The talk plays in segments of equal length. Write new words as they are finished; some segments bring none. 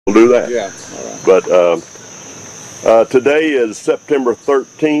We'll do that. Yeah, all right. But today is September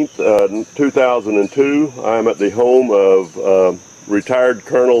 13th, 2002. I'm at the home of retired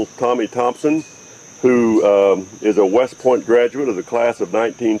Colonel Tommy Thompson, who is a West Point graduate of the class of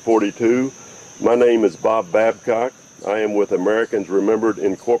 1942. My name is Bob Babcock. I am with Americans Remembered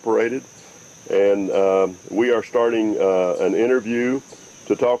Incorporated, and we are starting an interview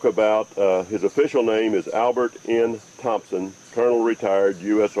to talk about his official name is Albert N. Thompson, Colonel retired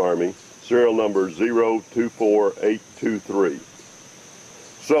U.S. Army, serial number 024823.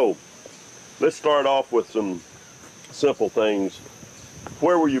 So, let's start off with some simple things.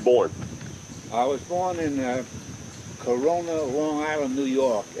 Where were you born? I was born in Corona, Long Island, New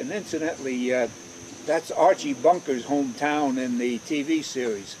York, and incidentally, that's Archie Bunker's hometown in the TV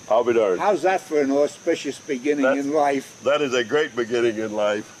series. I'll be darned. How's that for an auspicious beginning in life? That is a great beginning in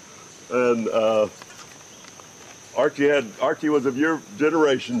life. And Archie was of your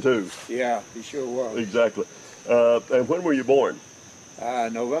generation too. Yeah, he sure was. Exactly. And when were you born?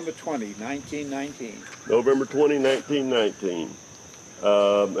 November 20, 1919. November 20, 1919.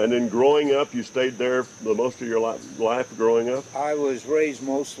 And then growing up, you stayed there the most of your life growing up? I was raised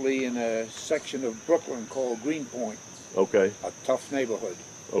mostly in a section of Brooklyn called Greenpoint. Okay. A tough neighborhood.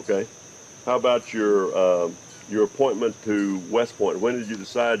 Okay. How about your appointment to West Point? When did you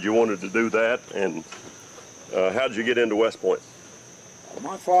decide you wanted to do that, and how did you get into West Point?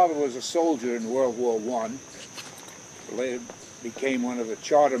 My father was a soldier in World War I. Later became one of the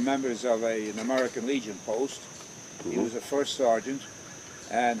charter members of an American Legion post. He was a first sergeant,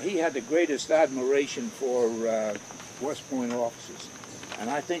 and he had the greatest admiration for West Point officers. And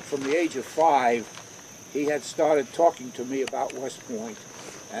I think from the age of 5, he had started talking to me about West Point,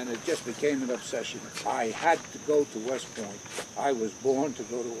 and it just became an obsession. I had to go to West Point. I was born to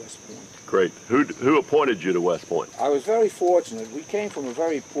go to West Point. Great. Who appointed you to West Point? I was very fortunate. We came from a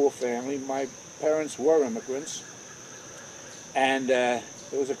very poor family. My parents were immigrants, and there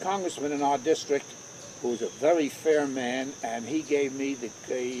was a congressman in our district who was a very fair man, and he gave me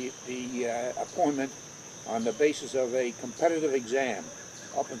the appointment on the basis of a competitive exam.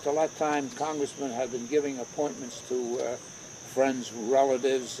 Up until that time, congressmen had been giving appointments to friends,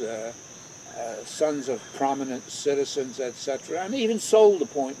 relatives, sons of prominent citizens, etc., and even sold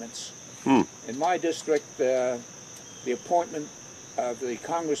appointments. In my district, the appointment of the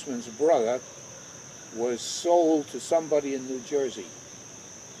congressman's brother was sold to somebody in New Jersey.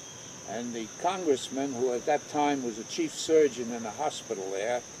 And the congressman, who at that time was a chief surgeon in a hospital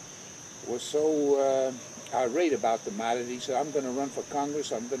there, was so irate about the matter. He said, I'm going to run for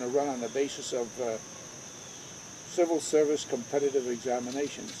Congress. I'm going to run on the basis of civil service competitive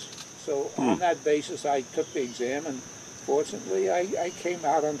examinations. So on that basis, I took the exam, and fortunately, I came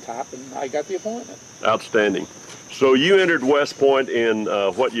out on top, and I got the appointment. Outstanding. So you entered West Point in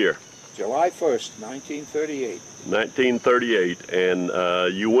what year? July 1st, 1938. 1938, and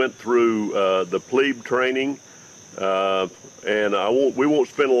you went through the plebe training, and we won't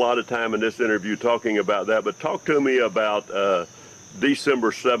spend a lot of time in this interview talking about that, but talk to me about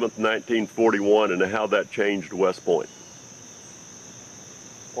December 7th, 1941, and how that changed West Point.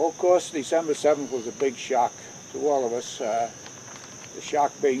 Well, of course, December 7th was a big shock to all of us, the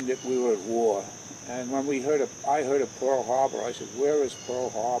shock being that we were at war. And when I heard of Pearl Harbor, I said, where is Pearl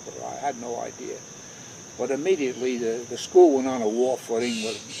Harbor? I had no idea. But immediately the school went on a war footing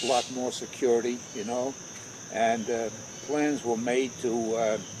with a lot more security, you know, and plans were made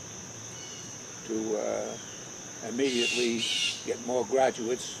to immediately get more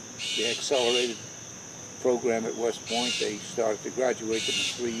graduates. The accelerated program at West Point, they started to graduate them in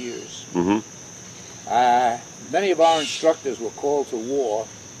 3 years. Many of our instructors were called to war,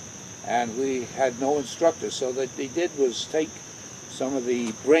 and we had no instructors, so what they did was take some of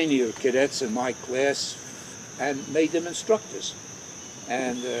the brainier cadets in my class and made them instructors.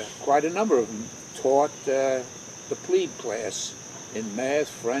 And quite a number of them taught the plebe class in math,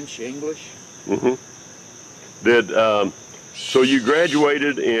 French, English. So you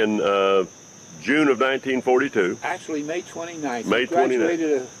graduated in June of 1942? Actually, May 29th. May 29th. We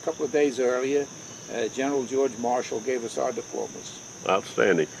graduated a couple of days earlier. General George Marshall gave us our diplomas.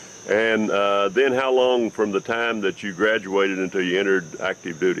 Outstanding. And then how long from the time that you graduated until you entered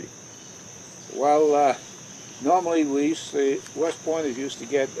active duty? Well, normally West Pointers used to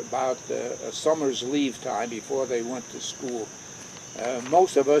get about a summer's leave time before they went to school.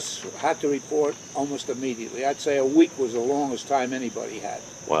 Most of us had to report almost immediately. I'd say a week was the longest time anybody had.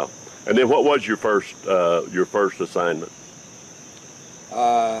 Wow. And then what was your first assignment?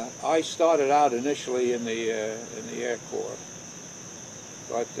 I started out initially in the Air Corps,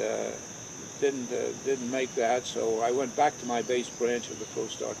 but didn't make that, so I went back to my base branch of the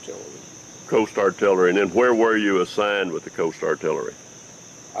Coast Artillery. Coast Artillery, and then where were you assigned with the Coast Artillery?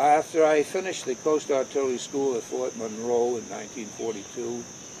 After I finished the Coast Artillery School at Fort Monroe in 1942,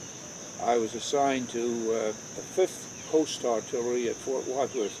 I was assigned to the 5th Coast Artillery at Fort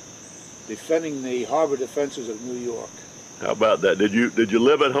Wadsworth, defending the harbor defenses of New York. How about that? Did you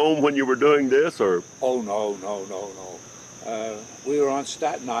live at home when you were doing this, or? Oh, no. We were on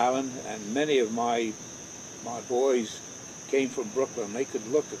Staten Island, and many of my boys came from Brooklyn. They could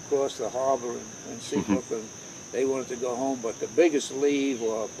look across the harbor and see Brooklyn. They wanted to go home, but the biggest leave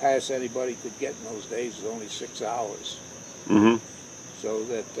or pass anybody could get in those days was only 6 hours. So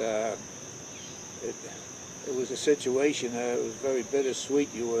that it was a situation, it was very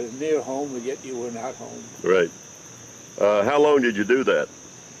bittersweet. You were near home, and yet you were not home. Right. How long did you do that?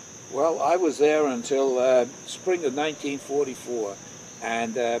 Well, I was there until spring of 1944,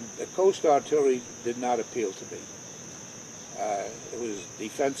 and the Coast Artillery did not appeal to me. It was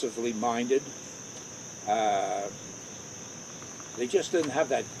defensively minded. They just didn't have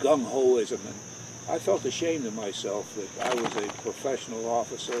that gung-hoism, and I felt ashamed of myself that I was a professional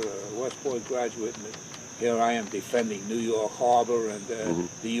officer, a West Point graduate, and here I am defending New York Harbor and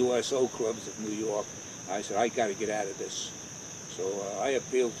the USO clubs of New York. I said, I got to get out of this. So I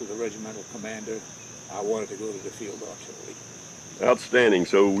appealed to the regimental commander. I wanted to go to the Field Artillery. Outstanding.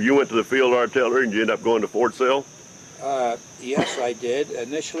 So you went to the Field Artillery and you ended up going to Fort Sill? Yes, I did.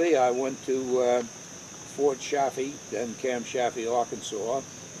 Initially, I went to Fort Chaffee, then Camp Chaffee, Arkansas,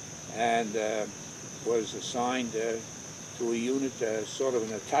 and was assigned to a unit, sort of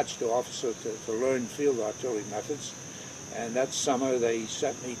an attached officer to learn field artillery methods. And that summer, they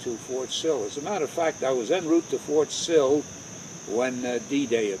sent me to Fort Sill. As a matter of fact, I was en route to Fort Sill when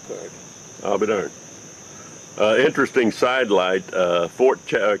D-Day occurred. I'll be darned. Interesting sidelight,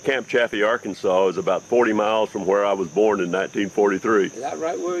 Camp Chaffee, Arkansas is about 40 miles from where I was born in 1943. Is that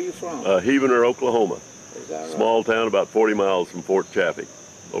right? Where are you from? Heavener, Oklahoma. Is that right? Small town about 40 miles from Fort Chaffee,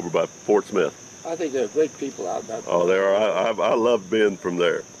 over by Fort Smith. I think there are great people out there. Oh, there are. I love being from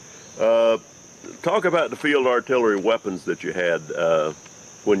there. Talk about the field artillery weapons that you had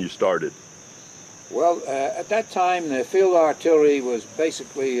when you started. Well, at that time, the field artillery was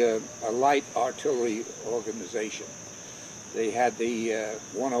basically a light artillery organization. They had the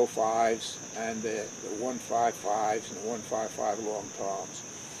 105s and the 155s and the 155 long toms.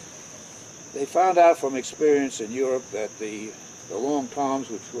 They found out from experience in Europe that the long toms,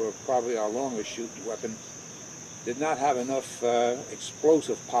 which were probably our longest shooting weapon, did not have enough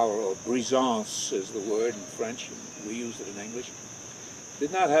explosive power, or brisance is the word in French, and we use it in English,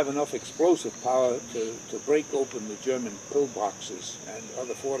 did not have enough explosive power to break open the German pillboxes and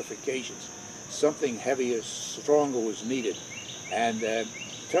other fortifications. Something heavier, stronger was needed, and it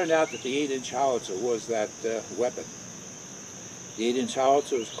turned out that the 8-inch howitzer was that weapon. The 8-inch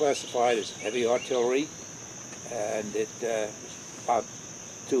howitzer was classified as heavy artillery, and it was about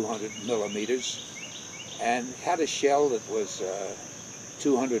 200 millimeters, and had a shell that was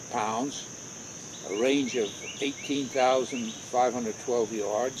 200 pounds, a range of 18,512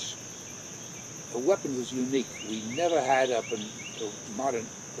 yards. The weapon was unique. We never had up until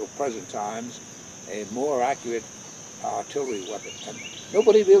present times a more accurate artillery weapon. And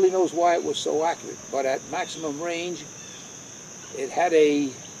nobody really knows why it was so accurate, but at maximum range, it had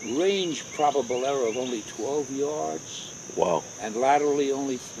a range probable error of only 12 yards. Wow. And laterally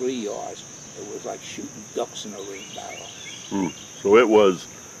only 3 yards. It was like shooting ducks in a ring barrel. So it was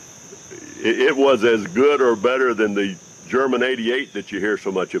as good or better than the German 88 that you hear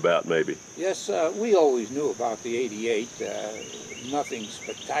so much about, maybe. Yes, we always knew about the 88. Nothing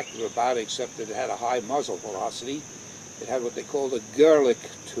spectacular about it except that it had a high muzzle velocity. It had what they call the Gerlich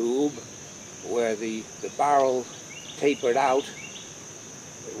tube, where the barrel tapered out.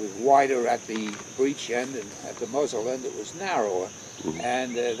 It was wider at the breech end, and at the muzzle end it was narrower.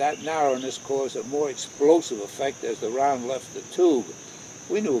 And that narrowness caused a more explosive effect as the round left the tube.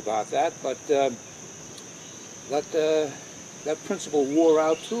 We knew about that, but that principle wore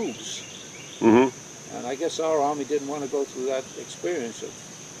out tubes. And I guess our Army didn't want to go through that experience of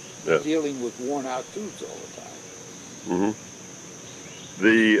dealing with worn out tubes all the time.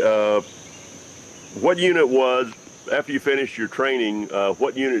 What unit was, after you finished your training,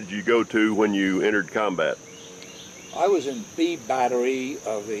 what unit did you go to when you entered combat? I was in B Battery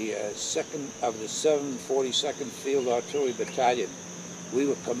of the 742nd Field Artillery Battalion. We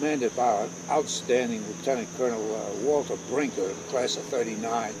were commanded by an outstanding Lieutenant Colonel Walter Brinker, class of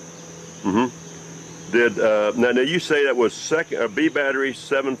 39. Now you say that was B Battery,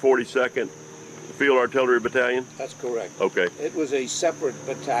 742nd Field Artillery Battalion? That's correct. Okay. It was a separate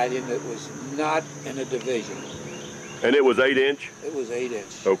battalion. It was not in a division. And it was 8-inch? It was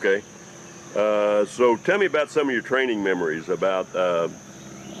 8-inch. Okay. So tell me about some of your training memories about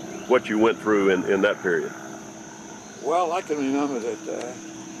what you went through in that period. Well, I can remember that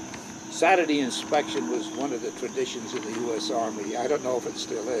Saturday inspection was one of the traditions in the U.S. Army. I don't know if it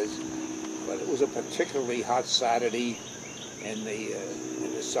still is, but it was a particularly hot Saturday in the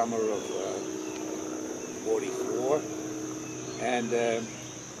summer of 44. And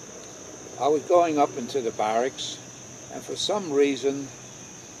I was going up into the barracks, and for some reason,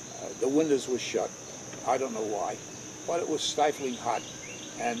 the windows were shut. I don't know why, but it was stifling hot.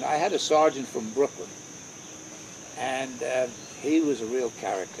 And I had a sergeant from Brooklyn, and he was a real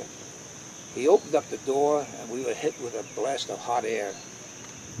character. He opened up the door, and we were hit with a blast of hot air.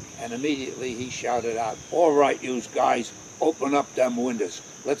 And immediately he shouted out, "All right, you guys, open up them windows.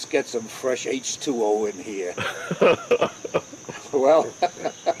 Let's get some fresh H2O in here." Well,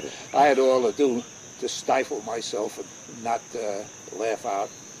 I had all to do to stifle myself and not laugh out.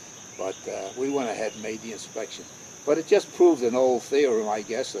 But we went ahead and made the inspection. But it just proved an old theorem, I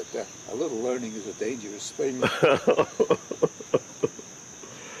guess, that a little learning is a dangerous thing.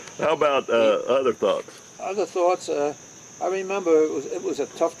 How about other thoughts? Other thoughts, I remember it was a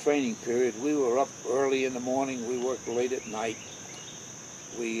tough training period. We were up early in the morning. We worked late at night.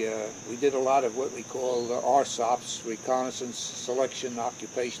 We did a lot of what we call RSOPs, reconnaissance, selection,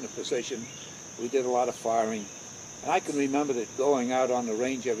 occupation of position. We did a lot of firing. And I can remember that going out on the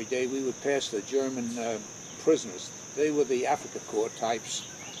range every day, we would pass the German prisoners. They were the Afrika Korps types,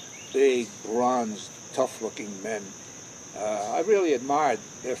 big, bronzed, tough-looking men. I really admired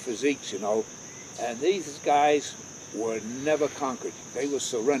their physiques, you know. And these guys were never conquered. They were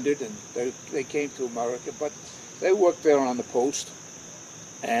surrendered, and they came to America, but they worked there on the post.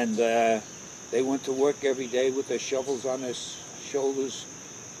 And they went to work every day with their shovels on their shoulders,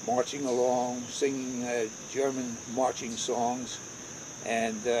 marching along, singing German marching songs.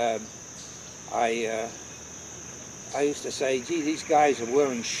 And I used to say, gee, these guys are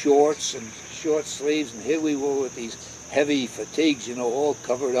wearing shorts and short sleeves, and here we were with these heavy fatigues, you know, all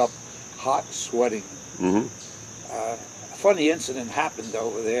covered up, hot, sweating. Mm-hmm. A funny incident happened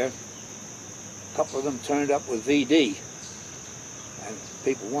over there. A couple of them turned up with VD. And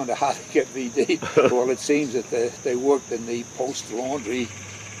people wonder how they get VD. Well, it seems that they worked in the post laundry,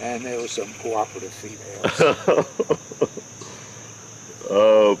 and there were some cooperative females.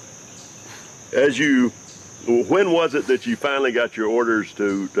 When was it that you finally got your orders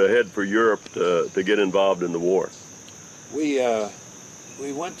to head for Europe to get involved in the war? We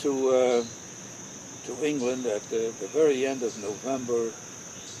went to England at the very end of November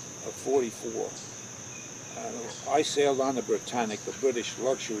of 44. I sailed on the Britannic, the British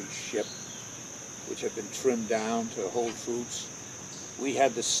luxury ship, which had been trimmed down to hold troops. We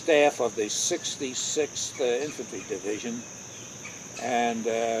had the staff of the 66th Infantry Division, and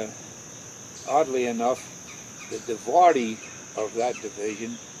oddly enough, the Divardi of that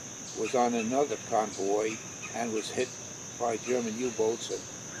division was on another convoy and was hit by German U-boats, and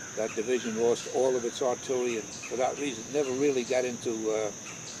that division lost all of its artillery, and for that reason never really got into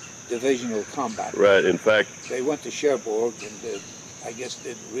divisional combat. Right, in fact, they went to Cherbourg and I guess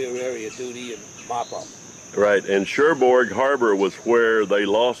did rear area duty and mop up. Right, and Cherbourg Harbor was where they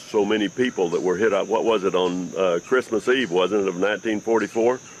lost so many people that were hit. What was it, on Christmas Eve, wasn't it, of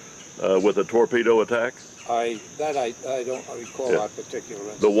 1944, with a torpedo attack? I don't recall that particular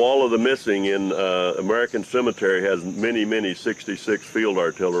incident. The Wall of the Missing in American Cemetery has many 66 field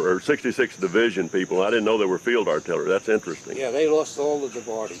artillery, or 66 division people. I didn't know they were field artillery. That's interesting. Yeah, they lost all the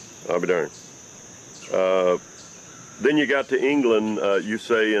Divardi. I'll be darned. Then you got to England, you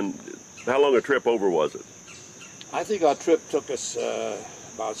say, and how long a trip over was it? I think our trip took us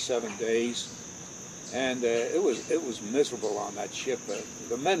about 7 days, and it was miserable on that ship.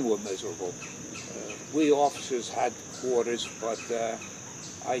 The men were miserable. We officers had quarters, but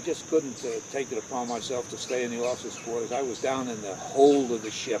I just couldn't take it upon myself to stay in the officers' quarters. I was down in the hold of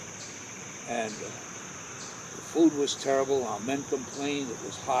the ship, and the food was terrible. Our men complained. It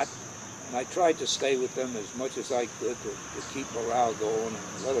was hot, and I tried to stay with them as much as I could to keep morale going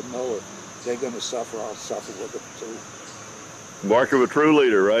and let them know if they're going to suffer, I'll suffer with them too. Mark of a true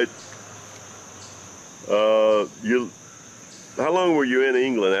leader, right? How long were you in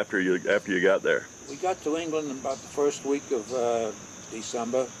England after you got there? We got to England in about the first week of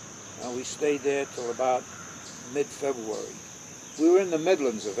December, and we stayed there till about mid-February. We were in the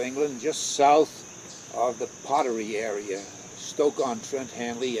Midlands of England, just south of the Pottery area, Stoke-on-Trent,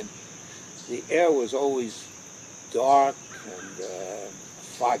 Hanley, and the air was always dark and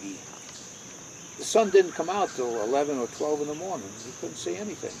foggy. the sun didn't come out till 11 or 12 in the morning. We couldn't see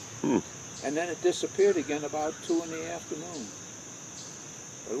anything. And then it disappeared again about 2 in the afternoon.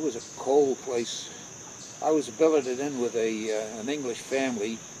 But it was a cold place. I was billeted in with an English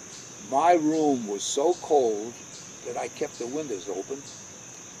family. My room was so cold that I kept the windows open.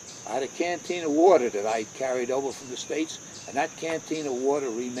 I had a canteen of water that I carried over from the States, and that canteen of water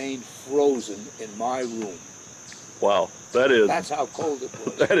remained frozen in my room. Wow, that's how cold it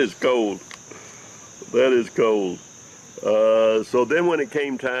was. That is cold. That is cold. So then when it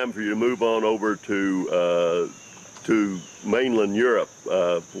came time for you to move on over to mainland Europe,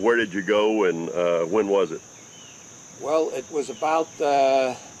 where did you go, and when was it? Well, it was about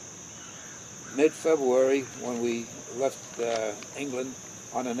mid-February when we left England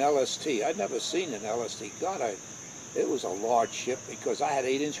on an LST. I'd never seen an LST. God, it was a large ship because I had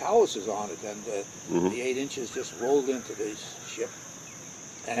 8-inch howitzers on it, and the 8 inches just rolled into this ship.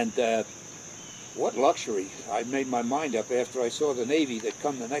 And what luxury. I made my mind up after I saw the Navy that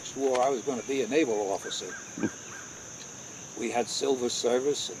come the next war I was going to be a naval officer. We had silver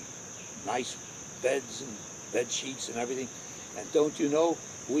service and nice beds and bed sheets and everything. And don't you know,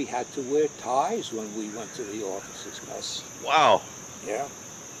 we had to wear ties when we went to the officers' mess. Wow. Yeah.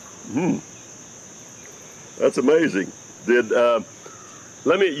 That's amazing.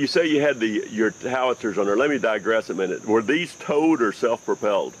 You say you had your howitzers on there. Let me digress a minute. Were these towed or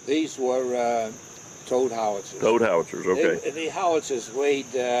self-propelled? These were towed howitzers. Towed howitzers, okay. The howitzers weighed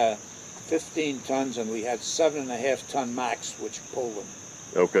 15 tons, and we had 7.5-ton max, which pulled them.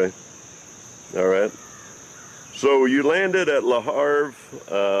 Okay. All right. So you landed at Le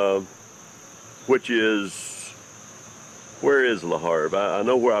Havre, which is... Where is Le Havre? I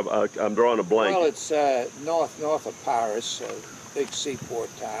know where I'm drawing a blank. Well, it's north of Paris, a big seaport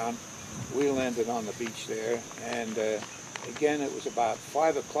town. We landed on the beach there, and again, it was about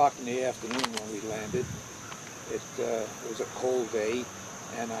 5 o'clock in the afternoon when we landed. It was a cold day,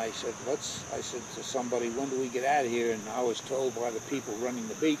 and I said to somebody, when do we get out of here? And I was told by the people running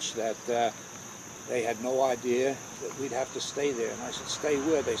the beach that they had no idea that we'd have to stay there. And I said, stay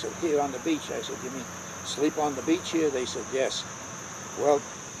where? They said, here on the beach. I said, you mean sleep on the beach here? They said, yes. Well,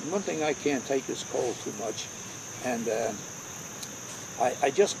 one thing I can't take is cold too much. And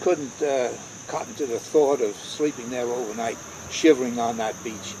I just couldn't cotton to the thought of sleeping there overnight, shivering on that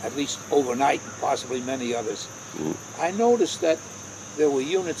beach, at least overnight, and possibly many others. I noticed that there were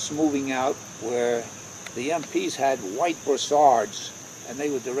units moving out where the MPs had white brassards, and they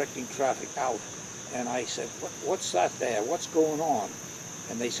were directing traffic out. And I said, what's that there? What's going on?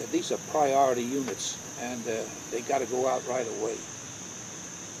 And they said, these are priority units, and they got to go out right away.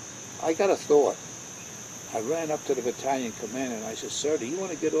 I got a thought. I ran up to the battalion commander and I said, sir, do you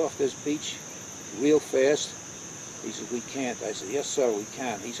want to get off this beach real fast? He said, we can't. I said, yes, sir, we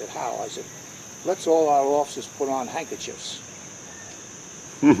can. He said, how? I said, let's all our officers put on handkerchiefs.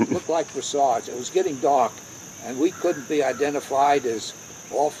 Looked like brassards. It was getting dark, and we couldn't be identified as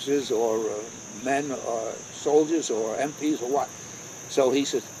officers or men or soldiers or MPs or what. So he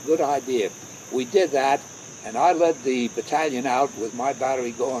said, good idea. We did that, and I led the battalion out with my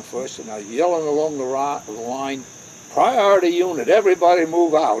battery going first, and I was yelling along the line, priority unit, everybody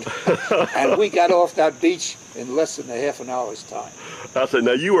move out. And we got off that beach in less than a half an hour's time. I said,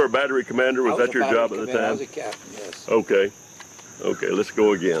 now you were a battery commander, was that your job at the time? I was a captain, yes. Okay. Okay, let's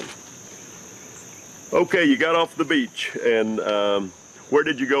go again. Okay, you got off the beach, and where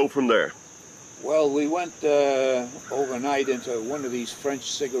did you go from there? Well, we went overnight into one of these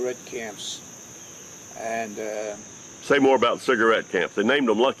French cigarette camps. And say more about cigarette camps. They named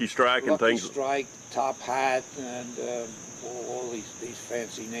them Lucky Strike and things. Lucky Strike, Top Hat, and all these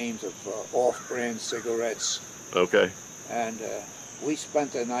fancy names of off-brand cigarettes. Okay. And we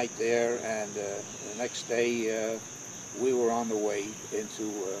spent the night there, and the next day we were on the way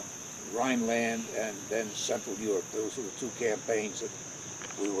into Rhineland and then Central Europe. Those were the two campaigns that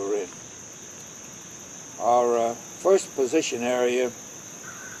we were in. Our first position area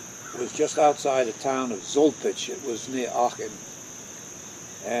was just outside the town of Zoltich. It was near Aachen.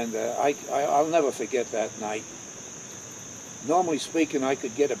 And I'll never forget that night. Normally speaking, I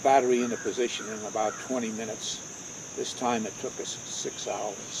could get a battery into position in about 20 minutes. This time it took us 6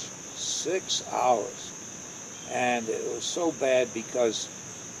 hours. 6 hours. And it was so bad because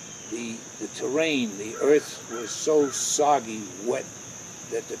the terrain, the earth was so soggy, wet,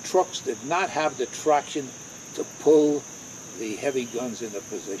 that the trucks did not have the traction to pull the heavy guns into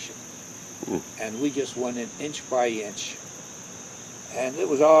position. And we just went in inch by inch. And it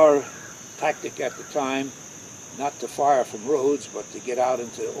was our tactic at the time not to fire from roads, but to get out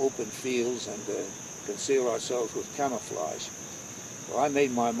into open fields and conceal ourselves with camouflage. Well, I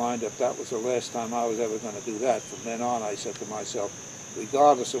made my mind up that was the last time I was ever going to do that. From then on, I said to myself,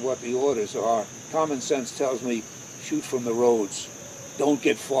 regardless of what the orders are, common sense tells me shoot from the roads. Don't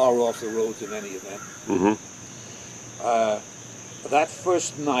get far off the roads in any event. Mm-hmm. That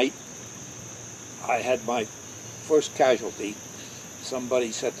first night, I had my first casualty.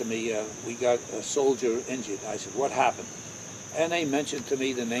 Somebody said to me, we got a soldier injured. I said, what happened? And they mentioned to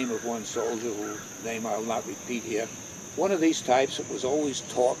me the name of one soldier, whose name I'll not repeat here. One of these types that was always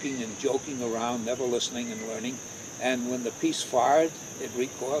talking and joking around, never listening and learning. And when the piece fired, it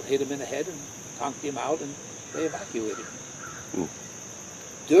recoiled, hit him in the head, and conked him out, and they evacuated him.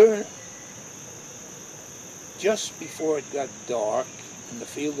 Just before it got dark, in the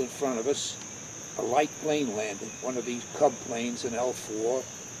field in front of us, a light plane landed, one of these Cub planes, an L-4.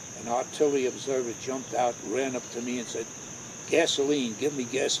 An artillery observer jumped out, ran up to me and said, gasoline, give me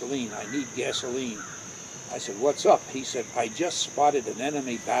gasoline, I need gasoline. I said, what's up? He said, I just spotted an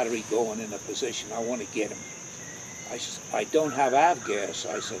enemy battery going in a position, I want to get him. I said, I don't have avgas.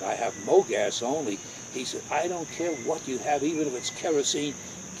 I said, I have MOGAS only. He said, I don't care what you have, even if it's kerosene,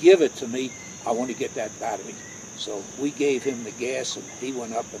 give it to me, I want to get that battery. So we gave him the gas, and he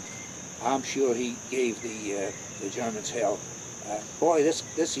went up, and I'm sure he gave the Germans hell. Boy,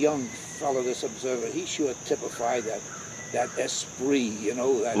 this young fellow, this observer, he sure typified that esprit, you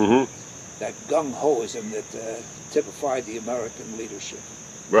know, that gung-hoism that typified the American leadership.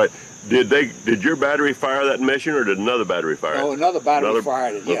 Right. Did your battery fire that mission, or did another battery fire it? No, another battery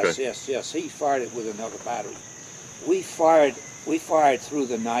fired it. Yes, okay. yes. He fired it with another battery. We fired through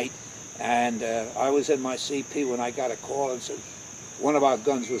the night, and I was in my CP when I got a call and said one of our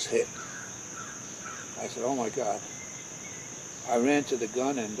guns was hit. I said, oh my God. I ran to the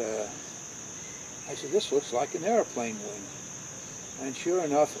gun, and I said, this looks like an airplane wing. And sure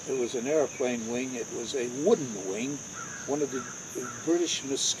enough, it was an airplane wing. It was a wooden wing, one of the British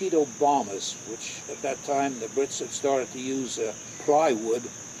Mosquito bombers, which at that time the Brits had started to use plywood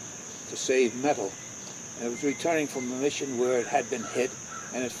to save metal. And it was returning from a mission where it had been hit,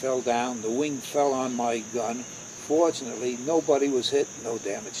 and it fell down. The wing fell on my gun. Fortunately, nobody was hit, no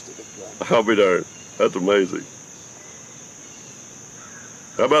damage to the gun. I'll be darned. That's amazing.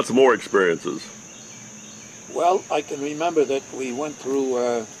 How about some more experiences? Well, I can remember that we went through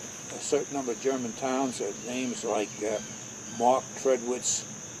a certain number of German towns, names like Mark Tredwitz,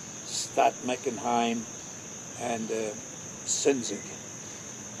 Stadt Meckenheim, and Sinzig.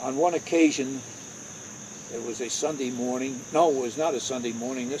 On one occasion, it was a Sunday morning. No, it was not a Sunday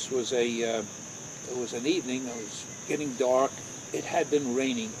morning. This was it was an evening. It was getting dark. It had been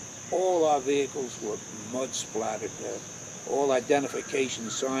raining. All our vehicles were mud splattered. All identification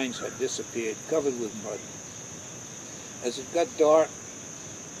signs had disappeared, covered with mud. As it got dark,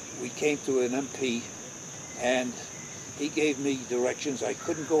 we came to an MP, and he gave me directions. I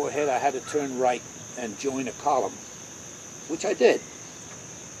couldn't go ahead. I had to turn right and join a column, which I did.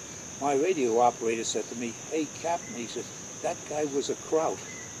 My radio operator said to me, hey, Captain, he said, that guy was a Kraut.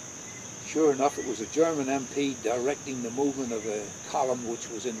 Sure enough, it was a German MP directing the movement of a column which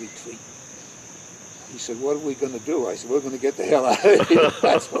was in retreat. He said, what are we going to do? I said, we're going to get the hell out of here.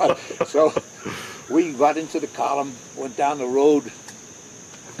 That's what. So we got into the column, went down the road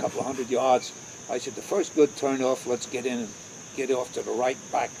a couple of 100 yards. I said, the first good turn off, let's get in and get off to the right,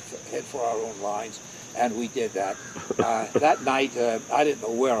 back, head for our own lines. And we did that. That night, I didn't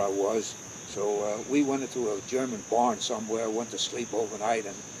know where I was. So we went into a German barn somewhere, went to sleep overnight,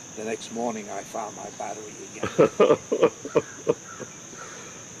 and the next morning I found my battery again.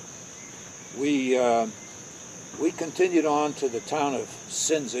 We continued on to the town of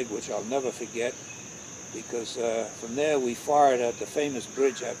Sinzig, which I'll never forget, because from there we fired at the famous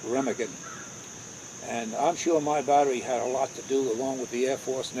bridge at Remagen. And I'm sure my battery had a lot to do, along with the Air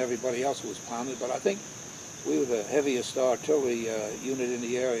Force and everybody else who was pounded, but I think we were the heaviest artillery unit in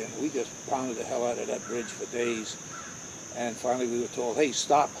the area, and we just pounded the hell out of that bridge for days. And finally we were told, hey,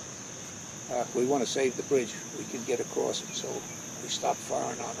 stop. We want to save the bridge. We can get across it. So we stopped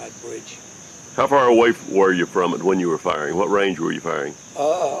firing on that bridge. How far away were you from it when you were firing? What range were you firing?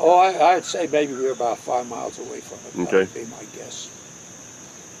 I'd say maybe we were about 5 miles away from it. Okay. That would be my guess.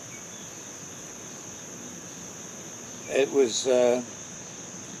 It was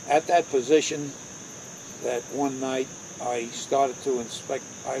at that position that one night I started to inspect.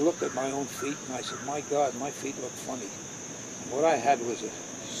 I looked at my own feet and I said, my God, my feet look funny. And what I had was a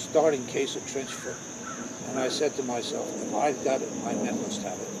starting case of trench foot. And I said to myself, if I've got it, my men must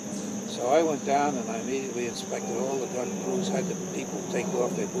have it. So I went down and I immediately inspected all the gun crews, had the people take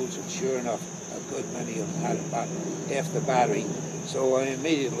off their boots, and sure enough, a good many of them had about half the battery. So I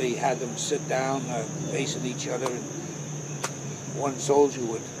immediately had them sit down, facing each other, and one soldier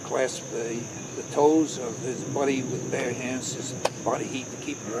would clasp the toes of his buddy with bare hands, his body heat to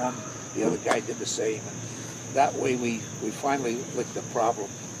keep him warm. The other guy did the same. And that way we finally licked the problem.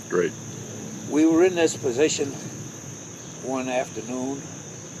 Great. We were in this position one afternoon,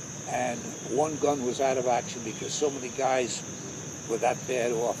 and one gun was out of action because so many guys were that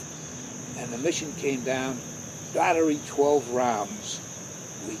bad off. And the mission came down, battery 12 rounds.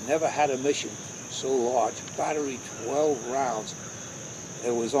 We never had a mission so large, battery 12 rounds.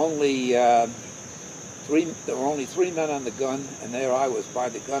 There was only there were only 3 men on the gun, and there I was by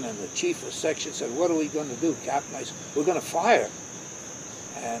the gun, and the chief of section said, "What are we going to do, Captain?" I said, "We're going to fire."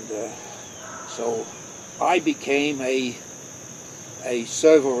 And so I became a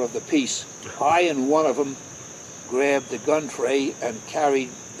server of the peace. I and one of them grabbed the gun tray and carried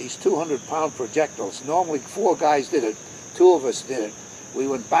these 200-pound projectiles. Normally 4 guys did it, 2 of us did it. We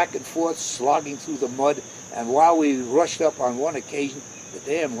went back and forth slogging through the mud, and while we rushed up on one occasion, the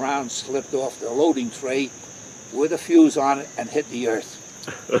damn round slipped off the loading tray with a fuse on it and hit the earth.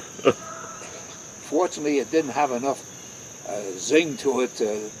 Fortunately, it didn't have enough zing to it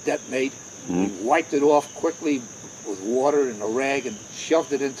to detonate. We wiped it off quickly with water and a rag and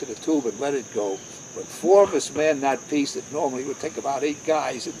shoved it into the tube and let it go. But 4 of us manned that piece that normally would take about 8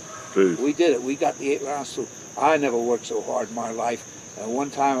 guys. And we did it. We got the 8 rounds through. I never worked so hard in my life. And one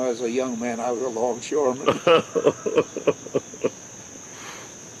time I was a young man, I was a longshoreman.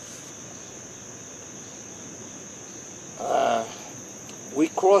 We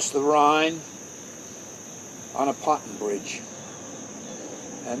crossed the Rhine on a Ponton bridge.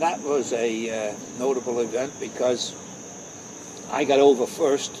 And that was a notable event because I got over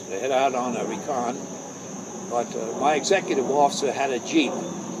first to head out on a recon, but my executive officer had a Jeep.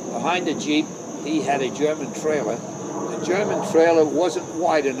 Behind the Jeep, he had a German trailer. The German trailer wasn't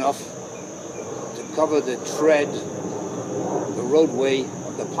wide enough to cover the tread, the roadway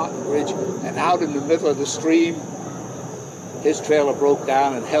of the Ponton Bridge, and out in the middle of the stream, his trailer broke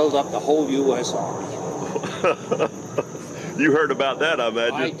down and held up the whole U.S. Army. You heard about that, I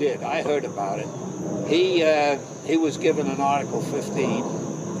imagine. I did. I heard about it. He was given an Article 15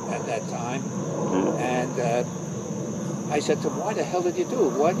 at that time, and I said to him, "Why the hell did you do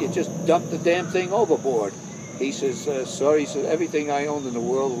it? Why didn't you just dump the damn thing overboard?" He says, "Sir," he said, "everything I owned in the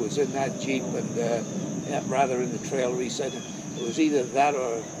world was in that Jeep, and rather in the trailer." He said, "It was either that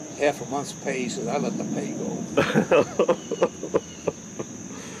or half a month's pay." He said, "I let the pay go."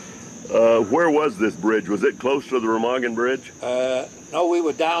 Where was this bridge? Was it close to the Remagen Bridge? No, we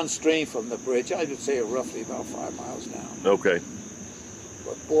were downstream from the bridge. I would say roughly about 5 miles down. Okay.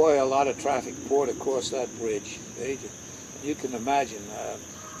 But boy, a lot of traffic poured across that bridge. You can imagine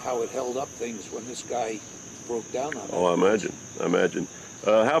how it held up things when this guy broke down on it. Oh, I imagine.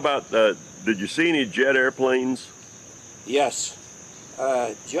 How about, did you see any jet airplanes? Yes.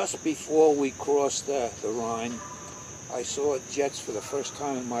 Just before we crossed the Rhine, I saw jets for the first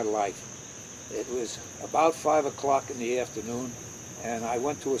time in my life. It was about 5 o'clock in the afternoon, and I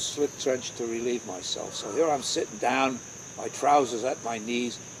went to a slit trench to relieve myself. So here I'm sitting down, my trousers at my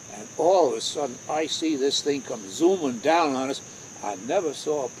knees, and all of a sudden I see this thing come zooming down on us. I never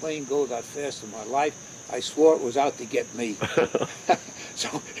saw a plane go that fast in my life. I swore it was out to get me.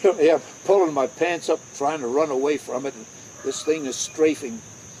 So here I am, pulling my pants up, trying to run away from it, and this thing is strafing.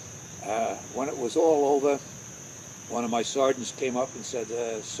 When it was all over, one of my sergeants came up and said,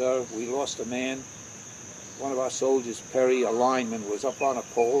 "Sir, we lost a man. One of our soldiers, Perry, a lineman, was up on a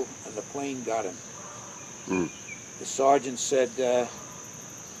pole, and the plane got him." The sergeant said,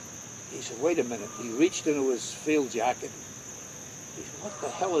 he said, "Wait a minute." He reached into his field jacket. He said, "What the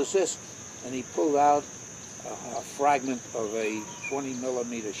hell is this?" And he pulled out a fragment of a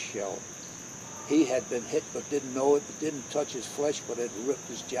 20-millimeter shell. He had been hit but didn't know it. It didn't touch his flesh, but it ripped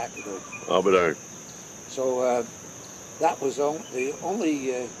his jacket open. I'll be darned. So that was the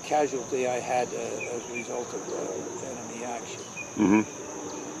only casualty I had as a result of enemy action.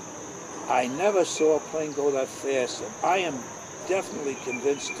 I never saw a plane go that fast, and I am definitely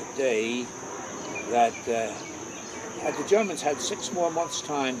convinced today that had the Germans had 6 more months'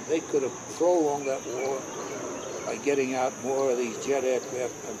 time, they could have prolonged that war by getting out more of these jet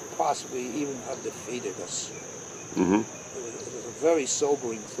aircraft and possibly even have defeated us. It was a very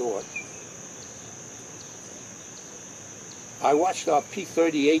sobering thought. I watched our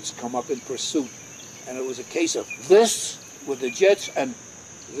P-38s come up in pursuit, and it was a case of this with the jets and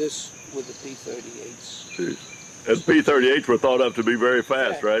this with the P-38s. And P-38s were thought of to be very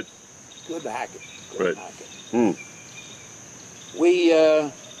fast, right? Good hacket. Right.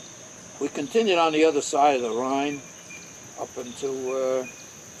 We continued on the other side of the Rhine up into a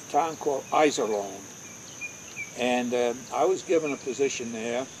town called Iserlohn. And I was given a position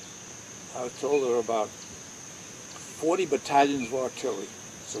there. I was told there were about 40 battalions of artillery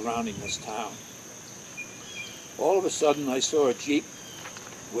surrounding this town. All of a sudden I saw a Jeep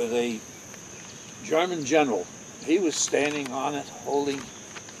with a German general. He was standing on it, holding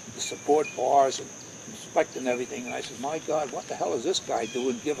the support bars and inspecting everything. And I said, my God, what the hell is this guy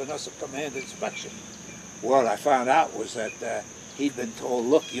doing giving us a command inspection? What I found out was that he'd been told,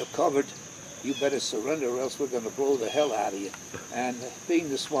 look, you're covered. You better surrender or else we're going to blow the hell out of you. And being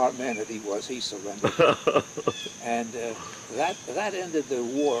the smart man that he was, he surrendered. And that ended the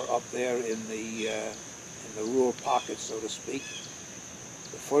war up there in the rural pocket, so to speak.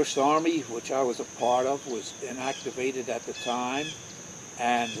 The First Army, which I was a part of, was inactivated at the time.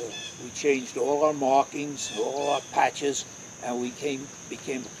 And we changed all our markings, all our patches, and we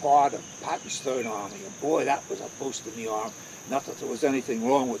became a part of Patton's Third Army. And boy, that was a boost in the arm. Not that there was anything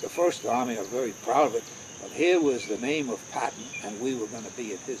wrong with the First Army, I was very proud of it, but here was the name of Patton, and we were going to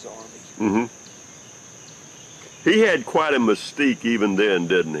be in his army. Mm-hmm. He had quite a mystique even then,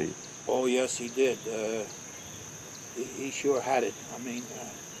 didn't he? Oh, yes, he did. He sure had it. I mean,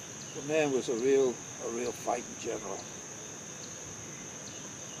 the man was a real fighting general.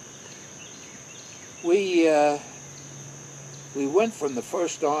 We went from the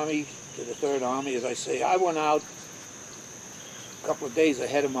First Army to the Third Army, as I say. I went out a couple of days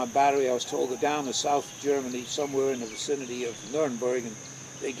ahead of my battery. I was told to go down to South Germany, somewhere in the vicinity of Nuremberg, and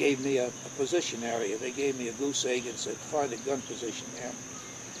they gave me a position area. They gave me a goose egg and said, find a gun position there.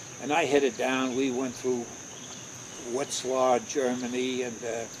 And I headed down. We went through Wetzlar, Germany, and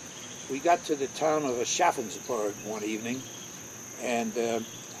we got to the town of Schaffensburg one evening, and it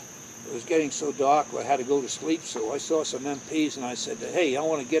was getting so dark I had to go to sleep, so I saw some MPs and I said, hey, I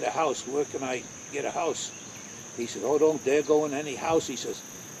want to get a house. Where can I get a house? He said, oh, don't dare go in any house. He says,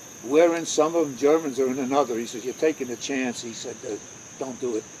 we're in some of them, Germans are in another. He says, you're taking a chance. He said, don't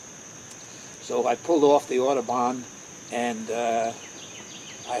do it. So I pulled off the Autobahn, and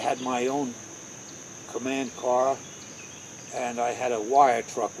I had my own command car, and I had a wire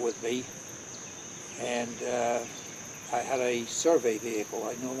truck with me, and I had a survey vehicle.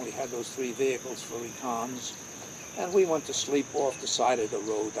 I normally had those 3 vehicles for recons, and we went to sleep off the side of the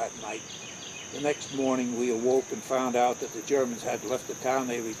road that night. The next morning we awoke and found out that the Germans had left the town.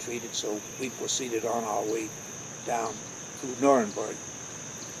 They retreated, so we proceeded on our way down to Nuremberg.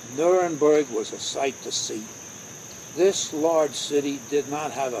 Nuremberg was a sight to see. This large city did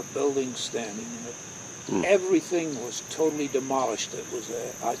not have a building standing in it. Everything was totally demolished. It was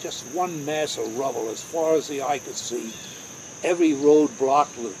just one mass of rubble as far as the eye could see. Every road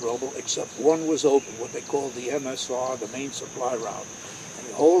blocked with rubble except one was open, what they called the MSR, the main supply route. And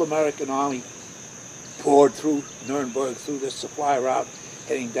the whole American army poured through Nuremberg, through this supply route,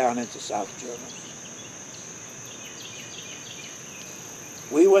 heading down into South Germany.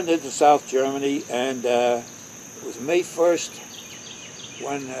 We went into South Germany, and it was May 1st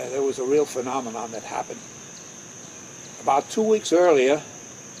when there was a real phenomenon that happened. About 2 weeks earlier,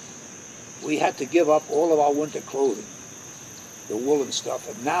 we had to give up all of our winter clothing, the woolen stuff,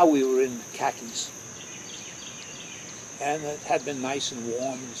 and now we were in khakis. And it had been nice and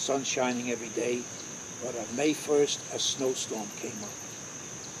warm, the sun shining every day, but on May 1st, a snowstorm came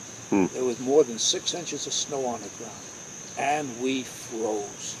up. There was more than 6 inches of snow on the ground, and we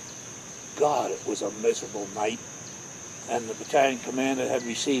froze. God, it was a miserable night. And the battalion commander had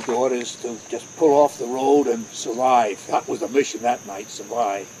received orders to just pull off the road and survive. That was the mission that night,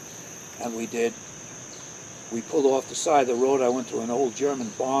 survive. And we did. We pulled off the side of the road. I went to an old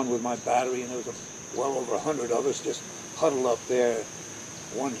German barn with my battery, and there was well over 100 of us just huddled up there,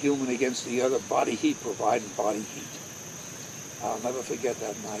 one human against the other, body heat providing body heat. I'll never forget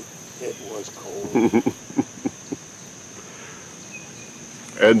that night. It was cold.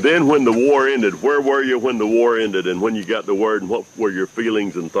 And then when the war ended, where were you when the war ended, and when you got the word, and what were your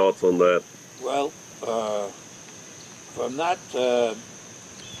feelings and thoughts on that? Well, from that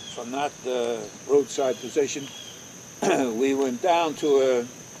roadside position, we went down to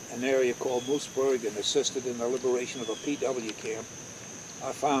an area called Moosburg and assisted in the liberation of a PW camp.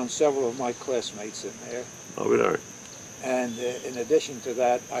 I found several of my classmates in there. Oh, we are. And in addition to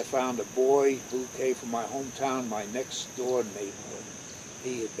that, I found a boy who came from my hometown, my next door neighborhood.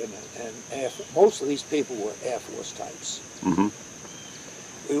 He had been an Air Force. Most of these people were Air Force types. Mm-hmm.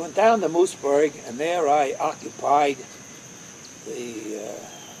 We went down to Moosburg, and there I occupied the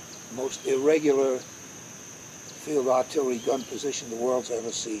most irregular field artillery gun position the world's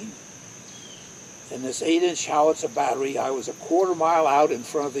ever seen. In this 8-inch howitzer battery, I was a quarter mile out in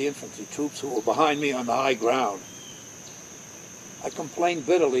front of the infantry troops who were behind me on the high ground. I complained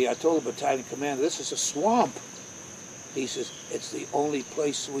bitterly. I told the battalion commander, this is a swamp. He says, it's the only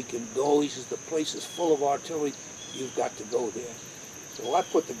place we can go. He says, the place is full of artillery. You've got to go there. So I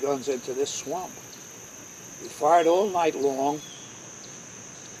put the guns into this swamp. We fired all night long.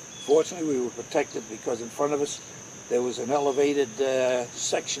 Fortunately, we were protected because in front of us there was an elevated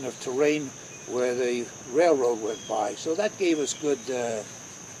section of terrain where the railroad went by. So that gave us good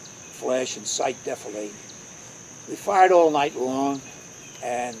flash and sight defilade. We fired all night long,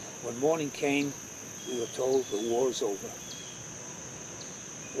 and when morning came, we were told the war's over.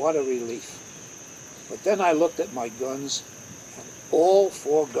 What a relief. But then I looked at my guns, and all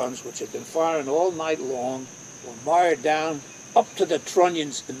 4 guns, which had been firing all night long, were mired down up to the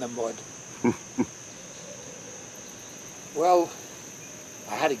trunnions in the mud. Well,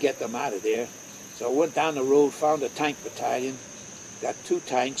 I had to get them out of there. So I went down the road, found a tank battalion, got 2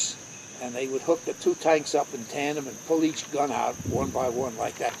 tanks, and they would hook the 2 tanks up in tandem and pull each gun out one by one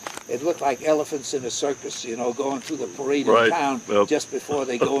like that. It looked like elephants in a circus, you know, going through the parade in town just before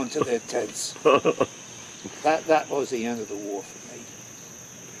they go into their tents. That was the end of the war for me.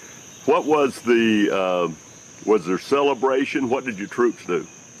 What was there celebration? What did your troops do?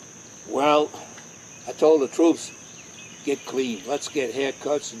 Well, I told the troops, get clean. Let's get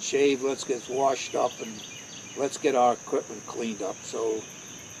haircuts and shave. Let's get washed up and let's get our equipment cleaned up. So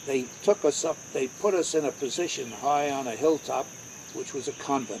they took us up, they put us in a position high on a hilltop, which was a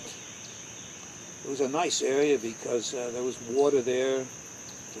convent. It was a nice area because there was water there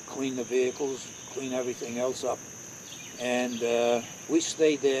to clean the vehicles, clean everything else up. And we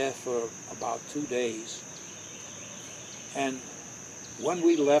stayed there for about 2 days. And when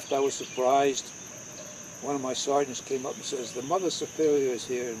we left, I was surprised. One of my sergeants came up and says, the Mother Superior is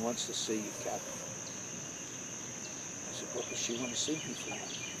here and wants to see you, Captain. I said, what does she want to see me for?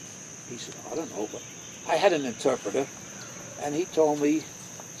 He said, I don't know, but I had an interpreter, and he told me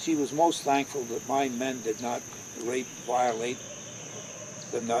she was most thankful that my men did not rape, violate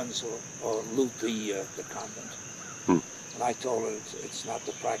the nuns or loot the convent. And I told her it's not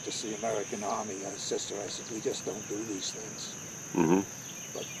the practice of the American Army. Sister, I said, we just don't do these things.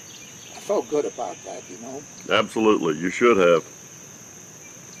 But I felt good about that, you know. Absolutely, you should have.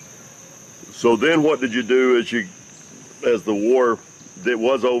 So then what did you do as the war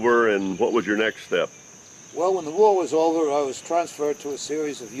was over, and what was your next step? Well, when the war was over, I was transferred to a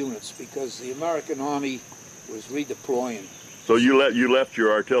series of units because the American Army was redeploying. So you left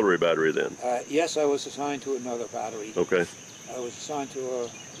your artillery battery then? Yes, I was assigned to another battery. Okay. I was assigned to a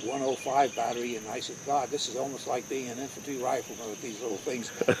 105 battery, and I said, God, this is almost like being an infantry rifleman with these little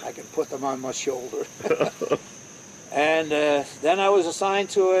things. I can put them on my shoulder. And then I was assigned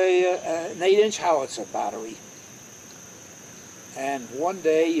to an 8-inch howitzer battery. And one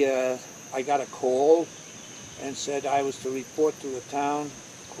day I got a call and said I was to report to a town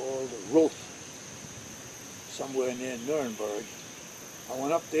called Roth, somewhere near Nuremberg. I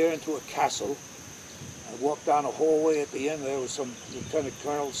went up there into a castle. I walked down a hallway. At the end there was some lieutenant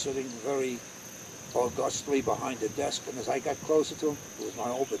colonel sitting very augustly behind a desk, and as I got closer to him, it was my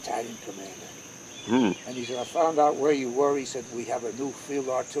old battalion commander. And he said, I found out where you were. He said, we have a new field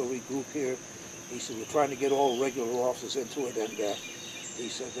artillery group here. He said, we're trying to get all regular officers into it, and he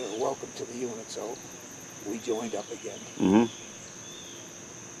said, welcome to the unit. So we joined up again.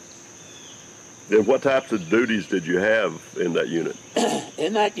 And what types of duties did you have in that unit?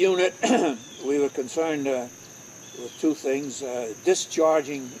 In that unit, we were concerned with 2 things,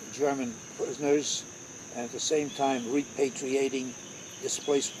 discharging German prisoners and at the same time repatriating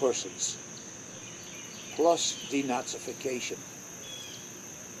displaced persons, plus denazification.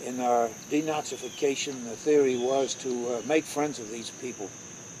 In our denazification, the theory was to make friends of these people.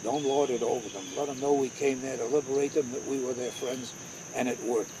 Don't lord it over them. Let them know we came there to liberate them, that we were their friends, and it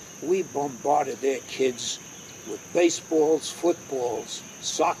worked. We bombarded their kids with baseballs, footballs,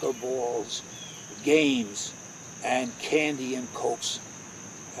 soccer balls, games, and candy and cokes.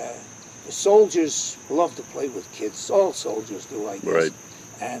 The soldiers love to play with kids. All soldiers do, I guess. Right.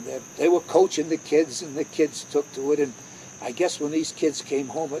 And they were coaching the kids, and the kids took to it. And I guess when these kids came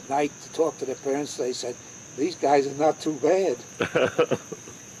home at night to talk to their parents, they said, these guys are not too bad.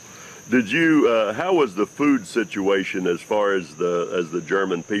 Did you, how was the food situation as far as the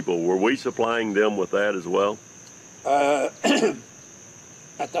German people? Were we supplying them with that as well? At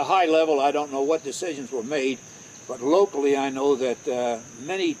the high level, I don't know what decisions were made, but locally I know that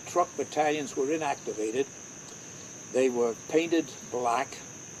many truck battalions were inactivated. They were painted black,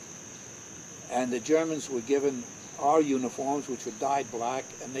 and the Germans were given our uniforms, which were dyed black,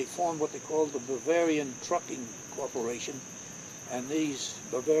 and they formed what they called the Bavarian Trucking Corporation. And these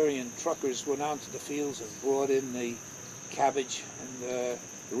Bavarian truckers went out to the fields and brought in the cabbage and the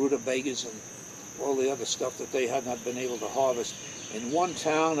rutabagas and all the other stuff that they had not been able to harvest. In one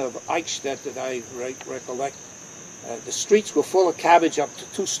town of Eichstätt that I recollect, the streets were full of cabbage up to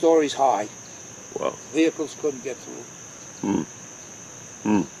 2 stories high. Wow. Vehicles couldn't get through. Hmm.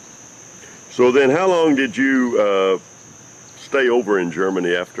 Hmm. So then how long did you stay over in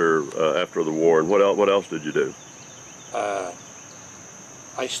Germany after the war, and what else did you do?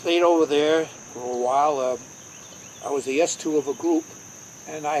 I stayed over there for a while. I was the S2 of a group,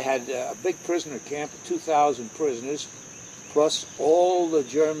 and I had a big prisoner camp of 2,000 prisoners, plus all the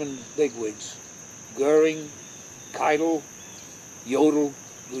German bigwigs: Goering, Keitel, Jodl,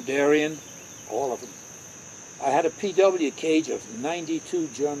 Guderian, all of them. I had a PW cage of 92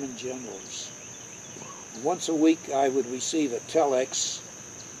 German generals. Once a week I would receive a telex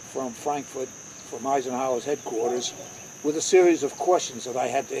from Frankfurt, from Eisenhower's headquarters, with a series of questions that I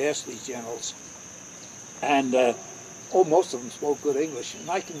had to ask these generals. And most of them spoke good English. And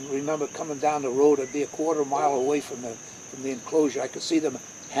I can remember coming down the road, I'd be a quarter mile away from the enclosure. I could see them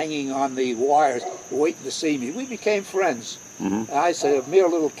hanging on the wires, waiting to see me. We became friends. Mm-hmm. And I said, a mere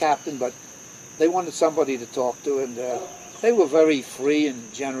little captain, but they wanted somebody to talk to, and they were very free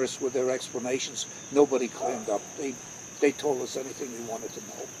and generous with their explanations. Nobody claimed up. They told us anything we wanted to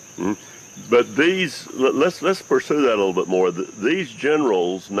know. Mm-hmm. But these, let's pursue that a little bit more. These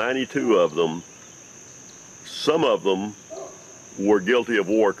generals, 92 of them, some of them were guilty of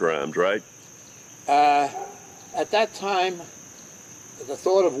war crimes, right? At that time, the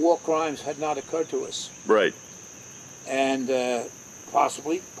thought of war crimes had not occurred to us. Right. And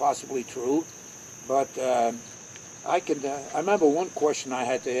possibly true, but I remember one question I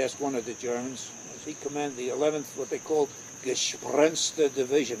had to ask one of the Germans. As he commanded the 11th, what they called Gesprenzte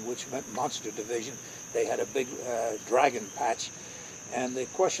Division, which meant monster division. They had a big dragon patch. And the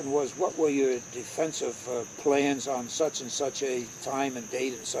question was, what were your defensive plans on such and such a time and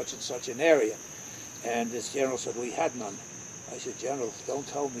date in such and such an area? And this general said, we had none. I said, General, don't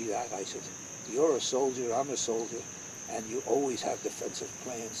tell me that. I said, you're a soldier, I'm a soldier, and you always have defensive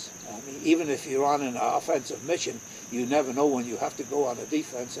plans. I mean, even if you're on an offensive mission, you never know when you have to go on a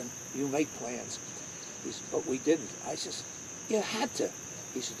defense, and you make plans. He said, but we didn't. I said, you had to.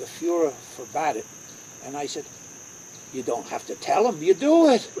 He said, the Fuhrer forbade it. And I said, you don't have to tell him, you do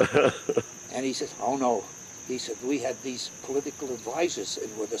it. And he said, oh no. He said, we had these political advisors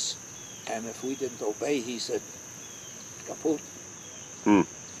in with us, and if we didn't obey, he said, kaput. Hmm.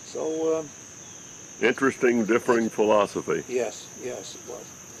 So, interesting, differing philosophy. yes, it was.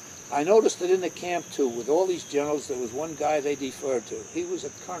 I noticed that in the camp too, with all these generals, there was one guy they deferred to. He was a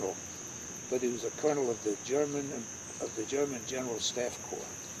colonel, but he was a colonel of the German General Staff Corps.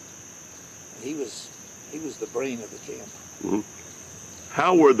 And he was the brain of the camp. Mm-hmm.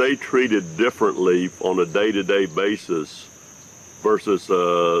 How were they treated differently on a day-to-day basis versus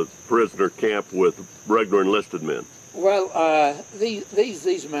a prisoner camp with regular enlisted men? Well,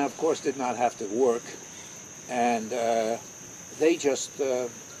 these men, of course, did not have to work, and they just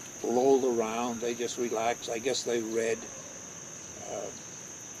lolled around. They just relaxed. I guess they read.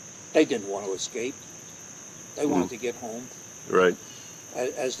 They didn't want to escape. They wanted to get home. Right.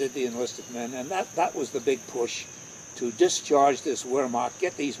 As did the enlisted men, and that was the big push, to discharge this Wehrmacht,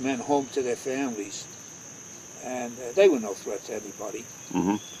 get these men home to their families, and they were no threat to anybody.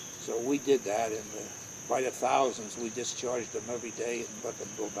 Mm-hmm. So we did that, and by the thousands, we discharged them every day and let them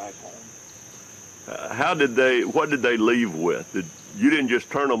go back home. What did they leave with? You didn't just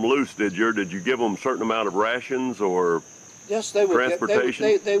turn them loose, did you? Or did you give them a certain amount of rations or yes, they were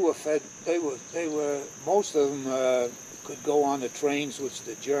transportation? they were fed. They were most of them could go on the trains which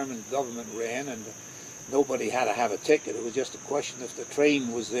the German government ran, and nobody had to have a ticket. It was just a question if the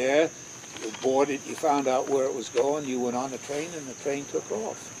train was there, you boarded, you found out where it was going, you went on the train, and the train took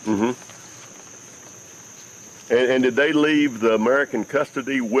off. Mm-hmm. And did they leave the American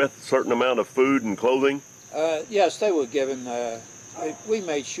custody with a certain amount of food and clothing? Yes, they were given. We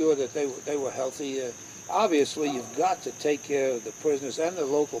made sure that they were healthy. Obviously, you've got to take care of the prisoners and the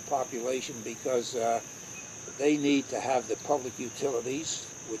local population, because they need to have the public utilities,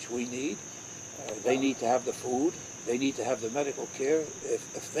 which we need. They need to have the food. They need to have the medical care.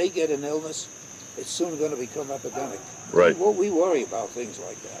 If they get an illness, it's soon going to become epidemic. Right. We worry about things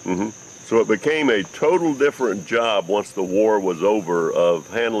like that. Mm-hmm. So it became a total different job once the war was over of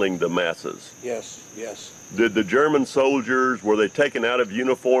handling the masses. Yes. Did the German soldiers, were they taken out of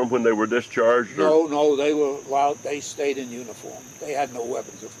uniform when they were discharged? No, they were allowed, they stayed in uniform. They had no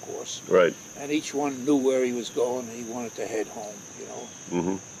weapons, of course. Right. And each one knew where he was going, and he wanted to head home, you know.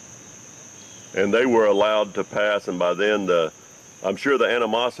 Mm-hmm. And they were allowed to pass, and by then I'm sure the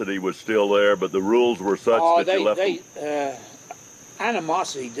animosity was still there, but the rules were such that you left them.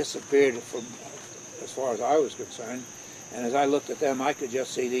 Animosity disappeared as far as I was concerned. And as I looked at them, I could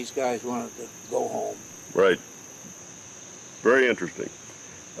just see these guys wanted to go home. Right. Very interesting.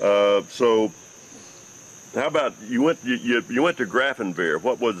 So, how about you went to Grafenwehr?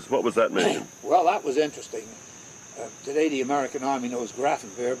 What was that mission? Well, that was interesting. Today, the American Army knows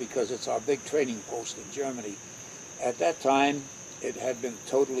Grafenwehr because it's our big training post in Germany. At that time, it had been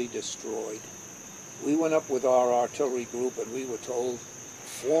totally destroyed. We went up with our artillery group, and we were told,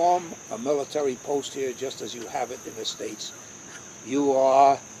 form a military post here just as you have it in the States. You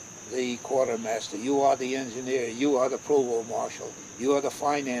are the quartermaster, you are the engineer, you are the provost marshal, you are the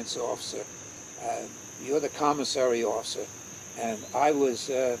finance officer, you're the commissary officer. And I was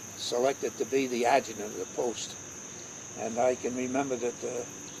selected to be the adjutant of the post. And I can remember that the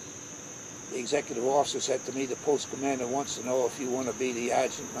executive officer said to me, the post commander wants to know if you want to be the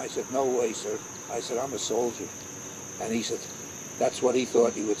adjutant. And I said, no way, sir. I said, I'm a soldier. And he said, that's what he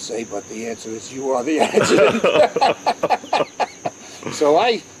thought he would say, but the answer is you are the adjutant. So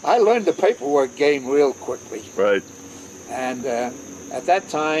I learned the paperwork game real quickly. Right. And at that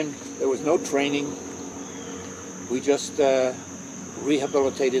time, there was no training. We just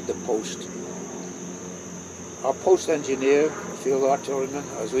rehabilitated the post. Our post engineer, field artilleryman,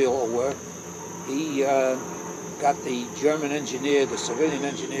 as we all were, he got the German engineer, the civilian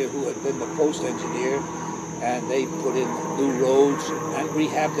engineer who had been the post engineer, and they put in new roads and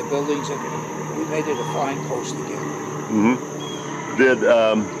rehabbed the buildings, and we made it a fine post again. Mm-hmm.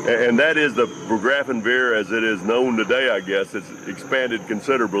 And that is the Grafenwehr as it is known today, I guess. It's expanded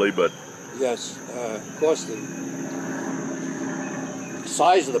considerably, but... Yes, of course, the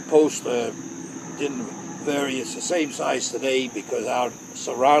size of the post didn't vary. It's the same size today because out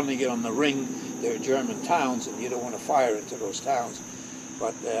surrounding it on the ring, there are German towns, and you don't want to fire into those towns.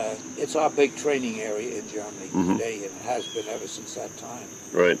 But it's our big training area in Germany today, and it has been ever since that time.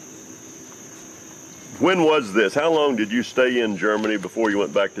 Right. When was this? How long did you stay in Germany before you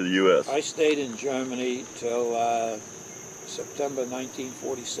went back to the U.S.? I stayed in Germany till September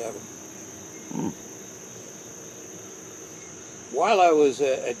 1947. Mm. While I was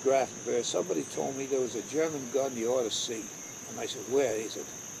at Grafenwehr, somebody told me there was a German gun you ought to see. And I said, where? He said,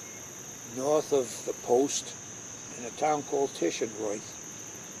 north of the post in a town called Tirschenreuth.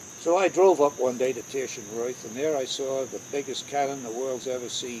 So I drove up one day to Tirschenreuth, and there I saw the biggest cannon the world's ever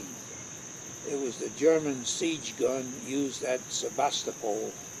seen. It was the German siege gun used at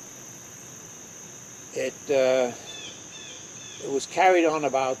Sebastopol. It was carried on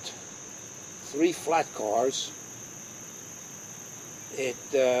about 3 flat cars. It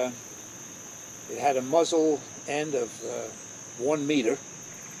had a muzzle end of 1 meter.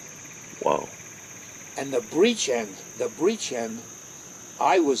 Wow. And the breech end,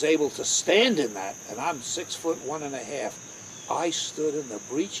 I was able to stand in that, and I'm 6'1½". I stood in the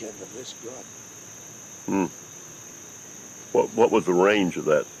breech end of this gun. Hmm. What was the range of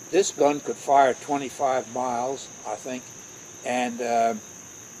that? This gun could fire 25 miles, I think, and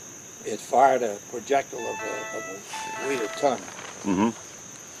it fired a projectile of a weight a ton. Mm-hmm.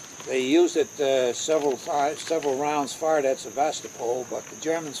 They used it several rounds fired at Sebastopol, but the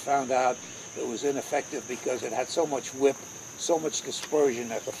Germans found out it was ineffective because it had so much whip, so much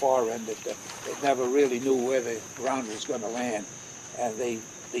dispersion at the far end that it never really knew where the round was going to land, and they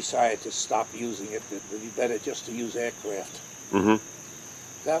decided to stop using it. It would be better just to use aircraft. Mm-hmm.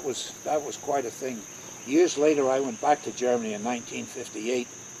 That was quite a thing. Years later, I went back to Germany in 1958,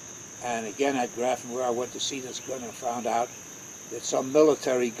 and again at Grafenwehr, I went to see this gun and found out that some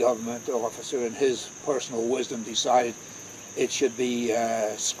military government officer in his personal wisdom decided it should be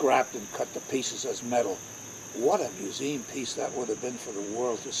scrapped and cut to pieces as metal. What a museum piece that would have been for the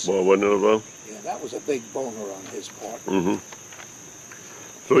world to see. Well, wasn't it though? Yeah, that was a big boner on his part. Mm-hmm.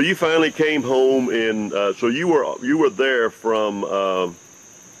 So you finally came home in, so you were there from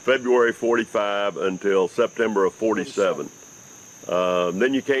February 45 until September of 47.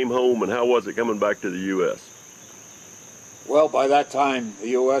 Then you came home, and how was it coming back to the U.S.? Well, by that time, the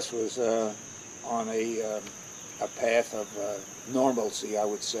U.S. was on a path of normalcy, I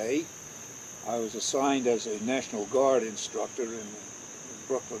would say. I was assigned as a National Guard instructor in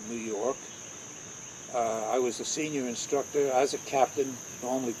Brooklyn, New York. I was the senior instructor as a captain,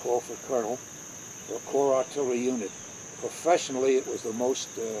 normally called for colonel, for a Corps Artillery unit. Professionally, it was the most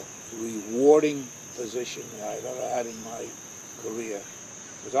rewarding position I've ever had in my career,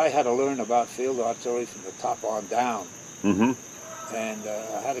 because I had to learn about field artillery from the top on down. Mm-hmm. And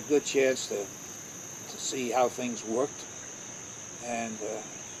I had a good chance to see how things worked. And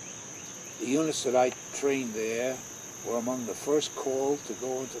the units that I trained there were among the first called to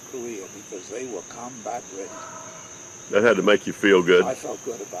go into Korea because they were combat ready. That had to make you feel good. I felt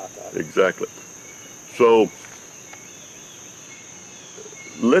good about that. Exactly. So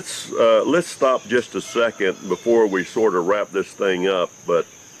let's stop just a second before we sort of wrap this thing up. But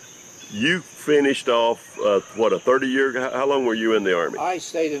you finished off what, a 30-year? How long were you in the Army? I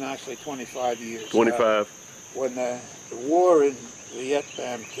stayed in actually 25 years. 25. When the war in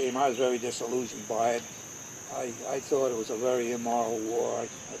Vietnam came, I was very disillusioned by it. I thought it was a very immoral war. I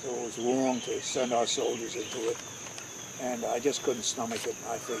thought it was wrong to send our soldiers into it, and I just couldn't stomach it.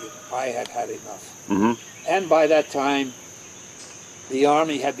 I figured I had had enough. Mm-hmm. And by that time, the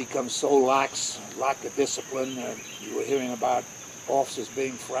Army had become so lax of discipline, and you were hearing about officers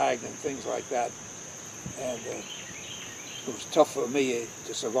being fragged and things like that. And it was tough for me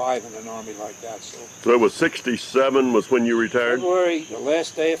to survive in an Army like that. So it was 67 was when you retired? February, the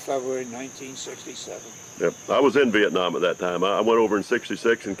last day of February, 1967. Yep. I was in Vietnam at that time. I went over in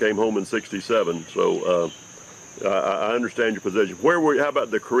 66 and came home in 67. So I understand your position. How about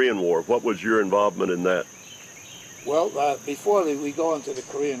the Korean War? What was your involvement in that? Well, before we go into the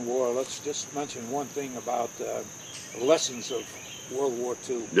Korean War, let's just mention one thing about the lessons of World War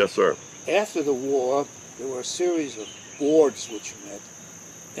II. Yes, sir. After the war, there were a series of boards which met,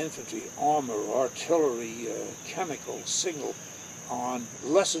 infantry, armor, artillery, chemical, signal, on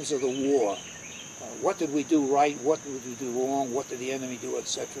lessons of the war. What did we do right? What did we do wrong? What did the enemy do,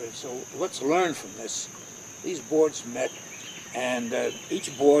 etc.? So let's learn from this. These boards met, and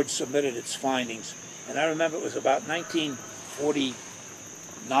each board submitted its findings. And I remember it was about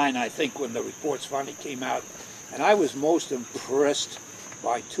 1949, I think, when the reports finally came out. And I was most impressed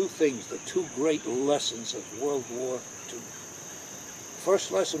by two things, the two great lessons of World War II.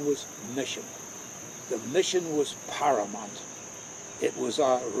 First lesson was mission. The mission was paramount. It was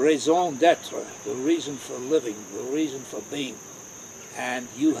our raison d'etre, the reason for living, the reason for being. And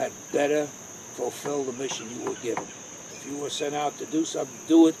you had better fulfill the mission you were given. If you were sent out to do something,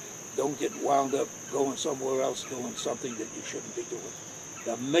 do it. Don't get wound up going somewhere else doing something that you shouldn't be doing.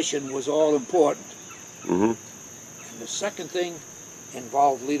 The mission was all important. Mm-hmm. And the second thing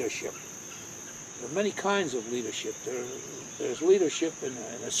involved leadership. There are many kinds of leadership. There's leadership in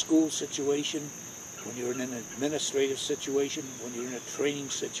a school situation, when you're in an administrative situation, when you're in a training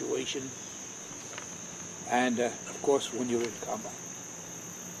situation, and of course when you're in combat.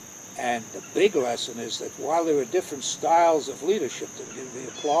 And the big lesson is that while there are different styles of leadership that can be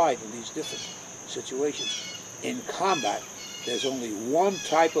applied in these different situations, in combat there's only one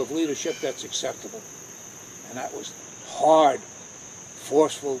type of leadership that's acceptable, and that was hard,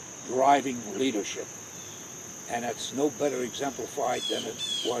 forceful, driving leadership. And that's no better exemplified than it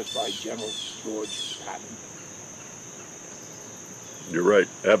was by General George Patton. You're right.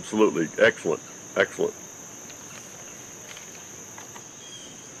 Absolutely. Excellent. Excellent.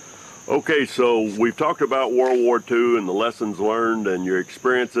 Okay, so we've talked about World War II and the lessons learned and your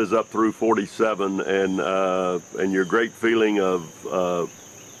experiences up through 47 and your great feeling of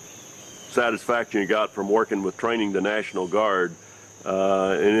satisfaction you got from working with training the National Guard.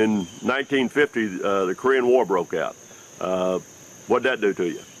 And in 1950, the Korean War broke out. What'd that do to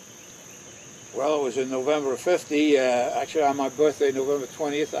you? Well, it was in November of 50. Actually, on my birthday, November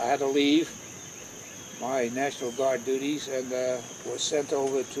 20th, I had to leave my National Guard duties and was sent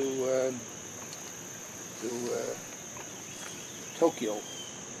over to Tokyo.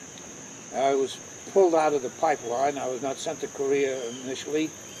 I was pulled out of the pipeline. I was not sent to Korea initially.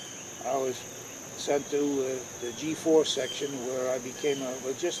 I was sent to the G4 section where I became a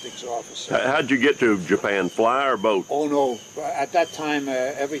logistics officer. How'd you get to Japan? Fly or boat? Oh no, at that time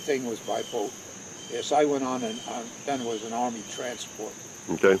everything was by boat. Yes, I went on, then was an Army transport.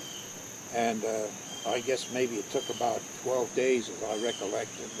 Okay. And I guess maybe it took about 12 days, if I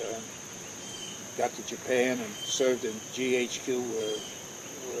recollect, and got to Japan and served in GHQ where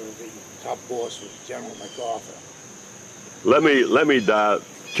the top boss was General MacArthur. Let me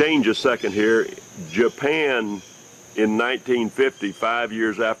change a second here. Japan in 1950, 5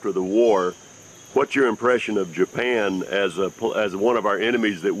 years after the war. What's your impression of Japan as one of our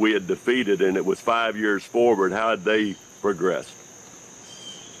enemies that we had defeated, and it was 5 years forward? How had they progressed?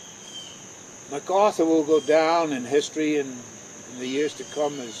 MacArthur will go down in history in the years to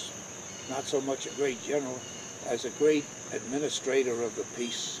come as not so much a great general, as a great administrator of the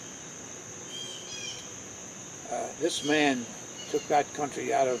peace. This man took that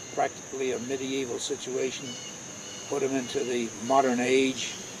country out of practically a medieval situation, put him into the modern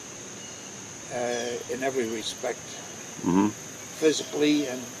age in every respect, mm-hmm. physically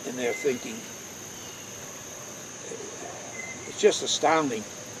and in their thinking. It's just astounding.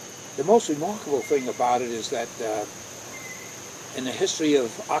 The most remarkable thing about it is that in the history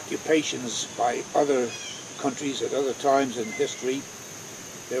of occupations by other countries at other times in history,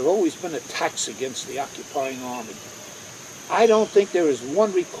 there have always been attacks against the occupying army. I don't think there is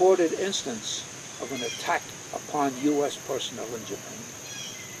one recorded instance of an attack upon U.S. personnel in Japan.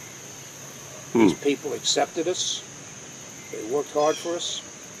 These people accepted us. They worked hard for us.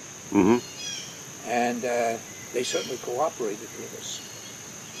 And they certainly cooperated with us.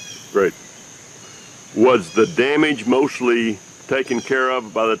 Great. Was the damage mostly taken care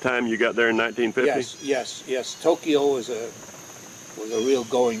of by the time you got there in 1950? Yes. Tokyo was a real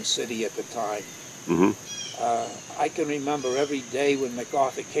going city at the time. I can remember every day when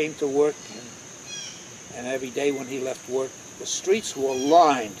MacArthur came to work and every day when he left work, the streets were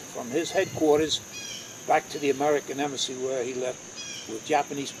lined from his headquarters back to the American embassy where he left with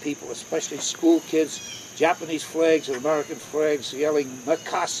Japanese people, especially school kids, Japanese flags and American flags yelling,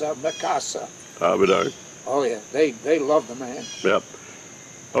 "Mikasa, Mikasa." Oh yeah, they loved the man. Yep.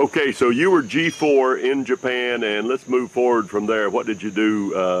 Okay, so you were G4 in Japan, and let's move forward from there. What did you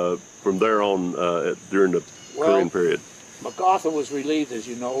do from there on during the Korean period? MacArthur was relieved, as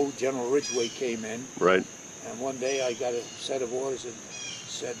you know. General Ridgway came in. Right. And one day I got a set of orders that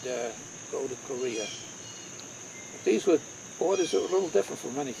said, go to Korea. But these were orders that were a little different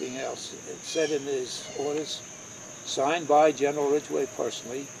from anything else. It said in his orders, signed by General Ridgway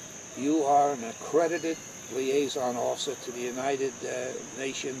personally, you are an accredited liaison officer to the United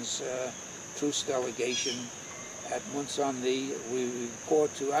Nations Truce Delegation at Munsan-ni. We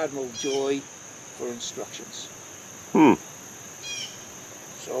report to Admiral Joy for instructions.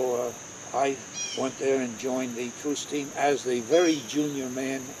 So I went there and joined the truce team as the very junior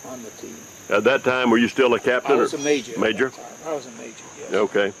man on the team. At that time, were you still a captain? I was a major. Major? At that time. I was a major, yes.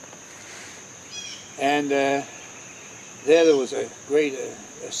 Okay. And there was a great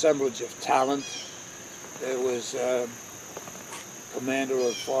assemblage of talent. There was commander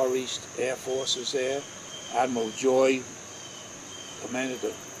of Far East Air Forces there. Admiral Joy commanded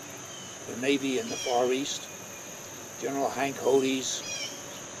the Navy in the Far East. General Hank Hodes,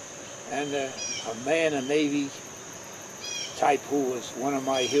 and a man, a Navy type who was one of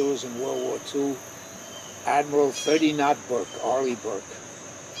my heroes in World War II, Admiral 30-knot Burke, Arleigh Burke.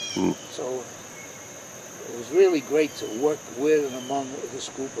 So it was really great to work with and among this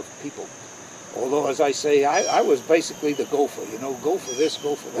group of people. Although, as I say, I was basically the gopher, you know, go for this,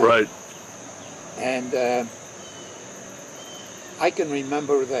 go for that. Right. And I can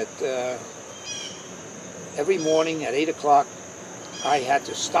remember that every morning at 8 o'clock, I had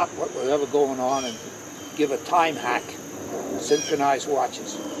to stop what was ever going on and give a time hack, synchronized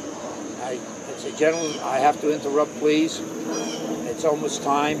watches. I'd say, gentlemen, I have to interrupt, please. It's almost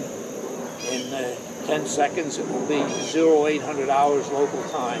time. In 10 seconds, it will be 0800 hours local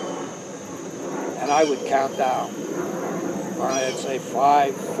time. And I would count down. I'd say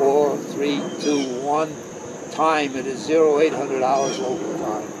 5, 4, 3, 2, 1. Time, it is 0800 hours local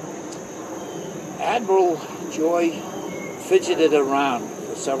time. Admiral Joy fidgeted around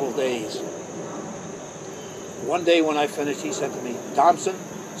for several days. One day when I finished, he said to me, Thompson,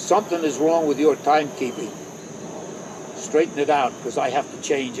 something is wrong with your timekeeping. Straighten it out, because I have to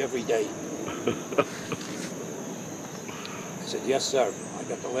change every day. I said, yes, sir. I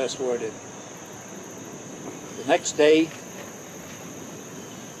got the last word in. The next day,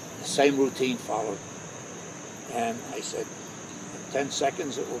 the same routine followed. And I said, in 10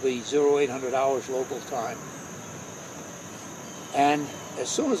 seconds, it will be 0800 hours local time. And as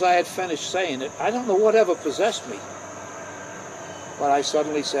soon as I had finished saying it, I don't know whatever possessed me, but I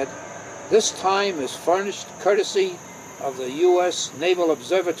suddenly said, this time is furnished courtesy of the U.S. Naval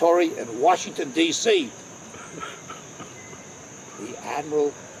Observatory in Washington, D.C. The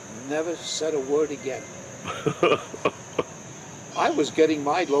Admiral never said a word again. I was getting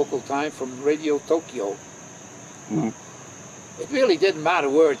my local time from Radio Tokyo. It really didn't matter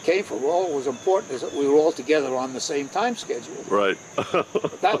where it came from. All that was important is that we were all together on the same time schedule. Right.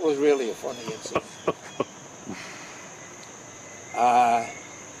 But that was really a funny incident.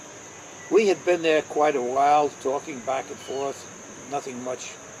 We had been there quite a while, talking back and forth. Nothing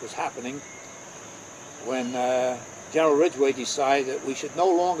much was happening when General Ridgway decided that we should no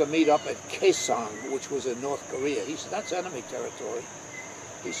longer meet up at Kaesong, which was in North Korea. He said, that's enemy territory.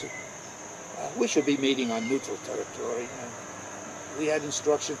 He said, we should be meeting on neutral territory. And we had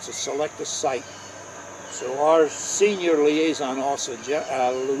instructions to select a site. So our senior liaison officer,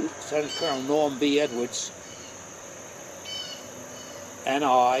 Lieutenant Colonel Norm B. Edwards, and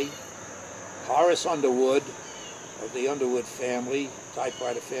I, Horace Underwood of the Underwood family,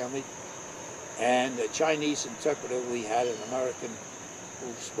 typewriter family, and a Chinese interpreter, we had an American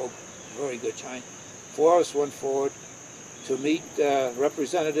who spoke very good Chinese. Four of us went forward to meet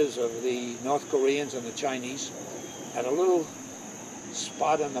representatives of the North Koreans and the Chinese at a little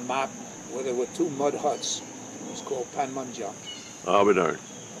spot on the map where there were two mud huts. It was called Panmunjom. I'll be darned.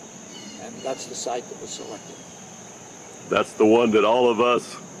 And that's the site that was selected. That's the one that all of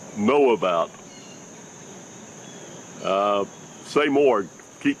us know about. Say more.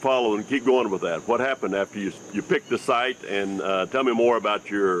 Keep following. Keep going with that. What happened after you picked the site, and tell me more about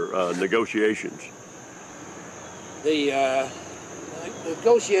your negotiations. The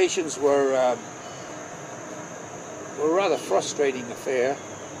negotiations were a rather frustrating affair.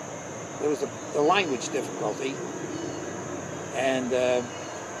 There was the language difficulty, and the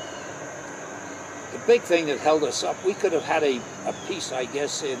big thing that held us up, we could have had a peace, I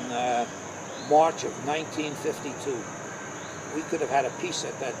guess, in March of 1952. We could have had a peace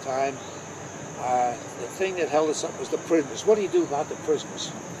at that time. The thing that held us up was the prisoners. What do you do about the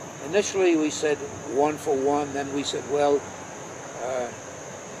prisoners? Initially we said 1 for 1, then we said, well,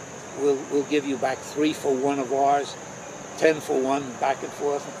 we'll give you back 3 for 1 of ours, 10 for 1, back and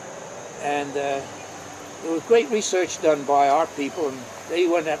forth. And there was great research done by our people, and they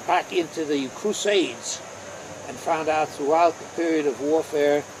went back into the Crusades and found out throughout the period of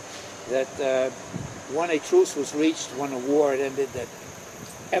warfare that when a truce was reached, when a war had ended, that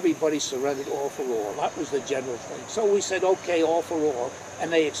everybody surrendered all for all. That was the general thing. So we said, okay, all for all,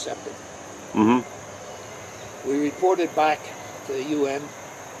 and they accepted. We reported back to the UN,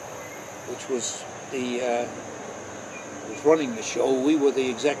 which was was running the show. We were the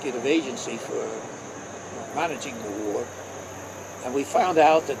executive agency for managing the war, and we found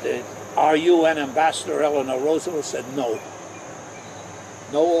out that our UN ambassador Eleanor Roosevelt said no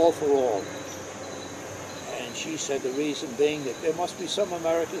all for all. And she said the reason being that there must be some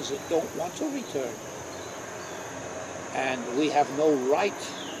Americans that don't want to return, and we have no right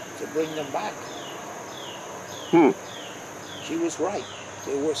to bring them back. She was right.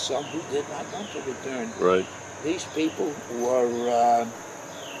 There were some who did not want to return. Right. These people were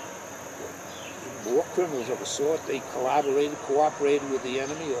war criminals of a sort. They cooperated with the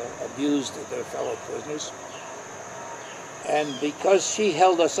enemy, or abused their fellow prisoners. And because she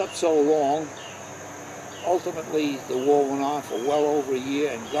held us up so long, ultimately the war went on for well over a year,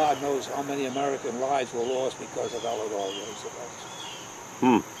 and God knows how many American lives were lost because of Eleanor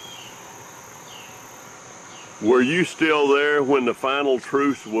Roosevelt. Were you still there when the final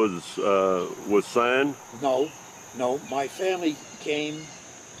truce was signed? No. My family came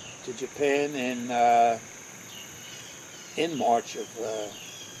to Japan in March of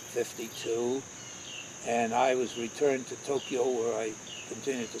 '52, and I was returned to Tokyo, where I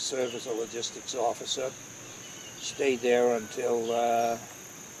continued to serve as a logistics officer. Stayed there until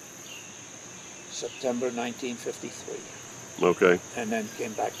September 1953. Okay. And then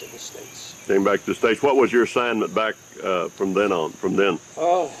came back to the States. Came back to the States. What was your assignment back from then on?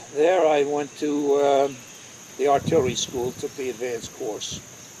 Oh, there I went to the artillery school, took the advanced course.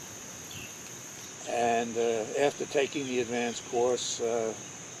 And after taking the advanced course, I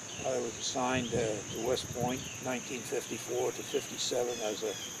was assigned to West Point, 1954 to '57, as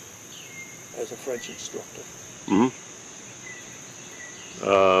a French instructor.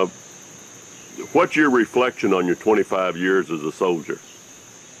 What's your reflection on your 25 years as a soldier?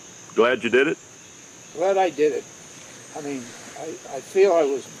 Glad you did it? Glad I did it. I mean, I feel I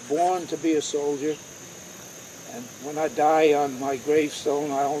was born to be a soldier, and when I die on my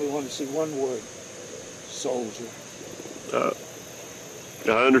gravestone, I only want to see one word: soldier. I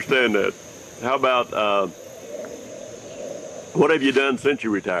understand that. How about, what have you done since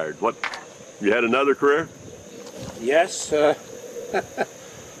you retired? You had another career? Yes.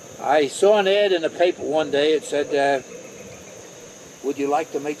 I saw an ad in the paper one day. It said, would you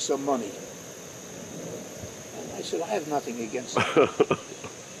like to make some money? And I said, I have nothing against that.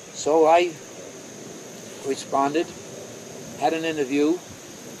 So I responded, had an interview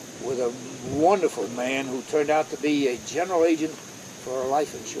with a wonderful man who turned out to be a general agent for a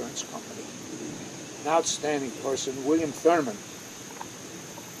life insurance company. An outstanding person, William Thurman.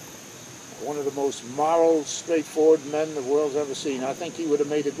 One of the most moral, straightforward men the world's ever seen. I think he would have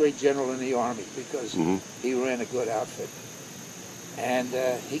made a great general in the Army because he ran a good outfit. And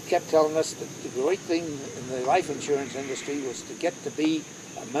he kept telling us that the great thing in the life insurance industry was to get to be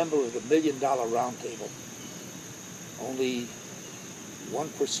a member of the $1 Million Round Table. Only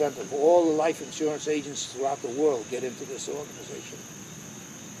 1% of all the life insurance agents throughout the world get into this organization.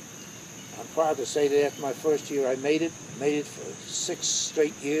 I'm proud to say that after my first year I made it for 6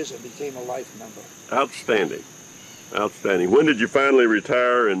 straight years and became a life member. Outstanding. Outstanding. When did you finally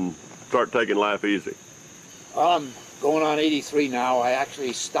retire and start taking life easy? Well, I'm going on 83 now. I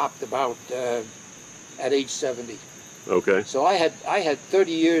actually stopped about at age 70. Okay. So I had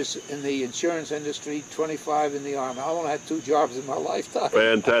 30 years in the insurance industry, 25 in the Army. I only had 2 jobs in my lifetime.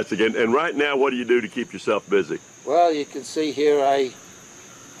 Fantastic. And right now, what do you do to keep yourself busy? Well, you can see here I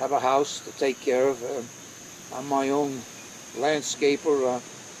have a house to take care of. I'm my own landscaper.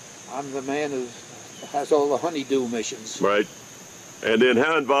 I'm the man who has all the honeydew missions. Right. And then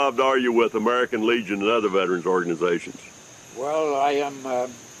how involved are you with American Legion and other veterans organizations? Well, I'm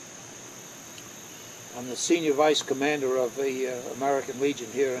the senior vice commander of the American Legion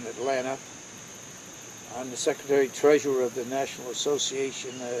here in Atlanta. I'm the secretary treasurer of the National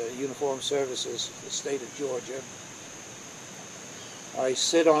Association Uniformed Services, the state of Georgia. I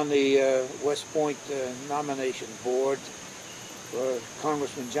sit on the West Point nomination board for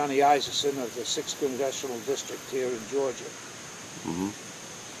Congressman Johnny Isakson of the 6th Congressional District here in Georgia.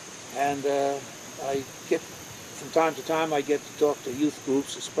 And from time to time, I get to talk to youth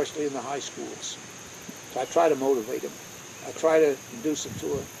groups, especially in the high schools. So I try to motivate them. I try to induce them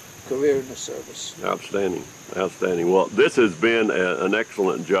to a career in the service. Outstanding, outstanding. Well, this has been an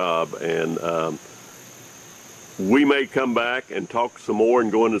excellent job, and we may come back and talk some more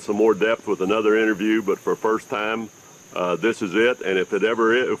and go into some more depth with another interview, but for first time, this is it. And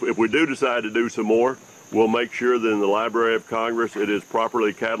if we do decide to do some more, we'll make sure that in the Library of Congress it is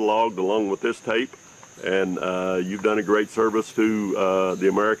properly cataloged along with this tape. And you've done a great service to the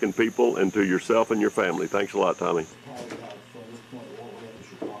American people and to yourself and your family. Thanks a lot, Tommy.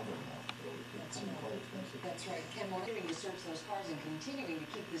 That's right. Ken, we're continuing to search those cars and continuing to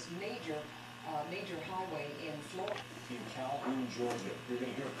keep this major highway in Florida. In Calhoun, Georgia. You're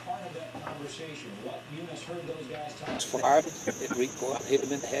going to hear part of that conversation. What you just heard those guys talk It's fired, it hit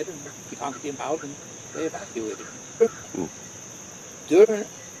him in the head and knocked him out, and they evacuated him.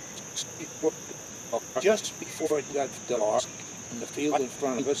 Just before it got dark, in the field in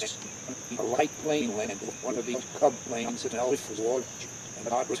front of us, a light plane landed, one of these Cub planes, and Elvis was large, and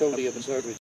not totally observed.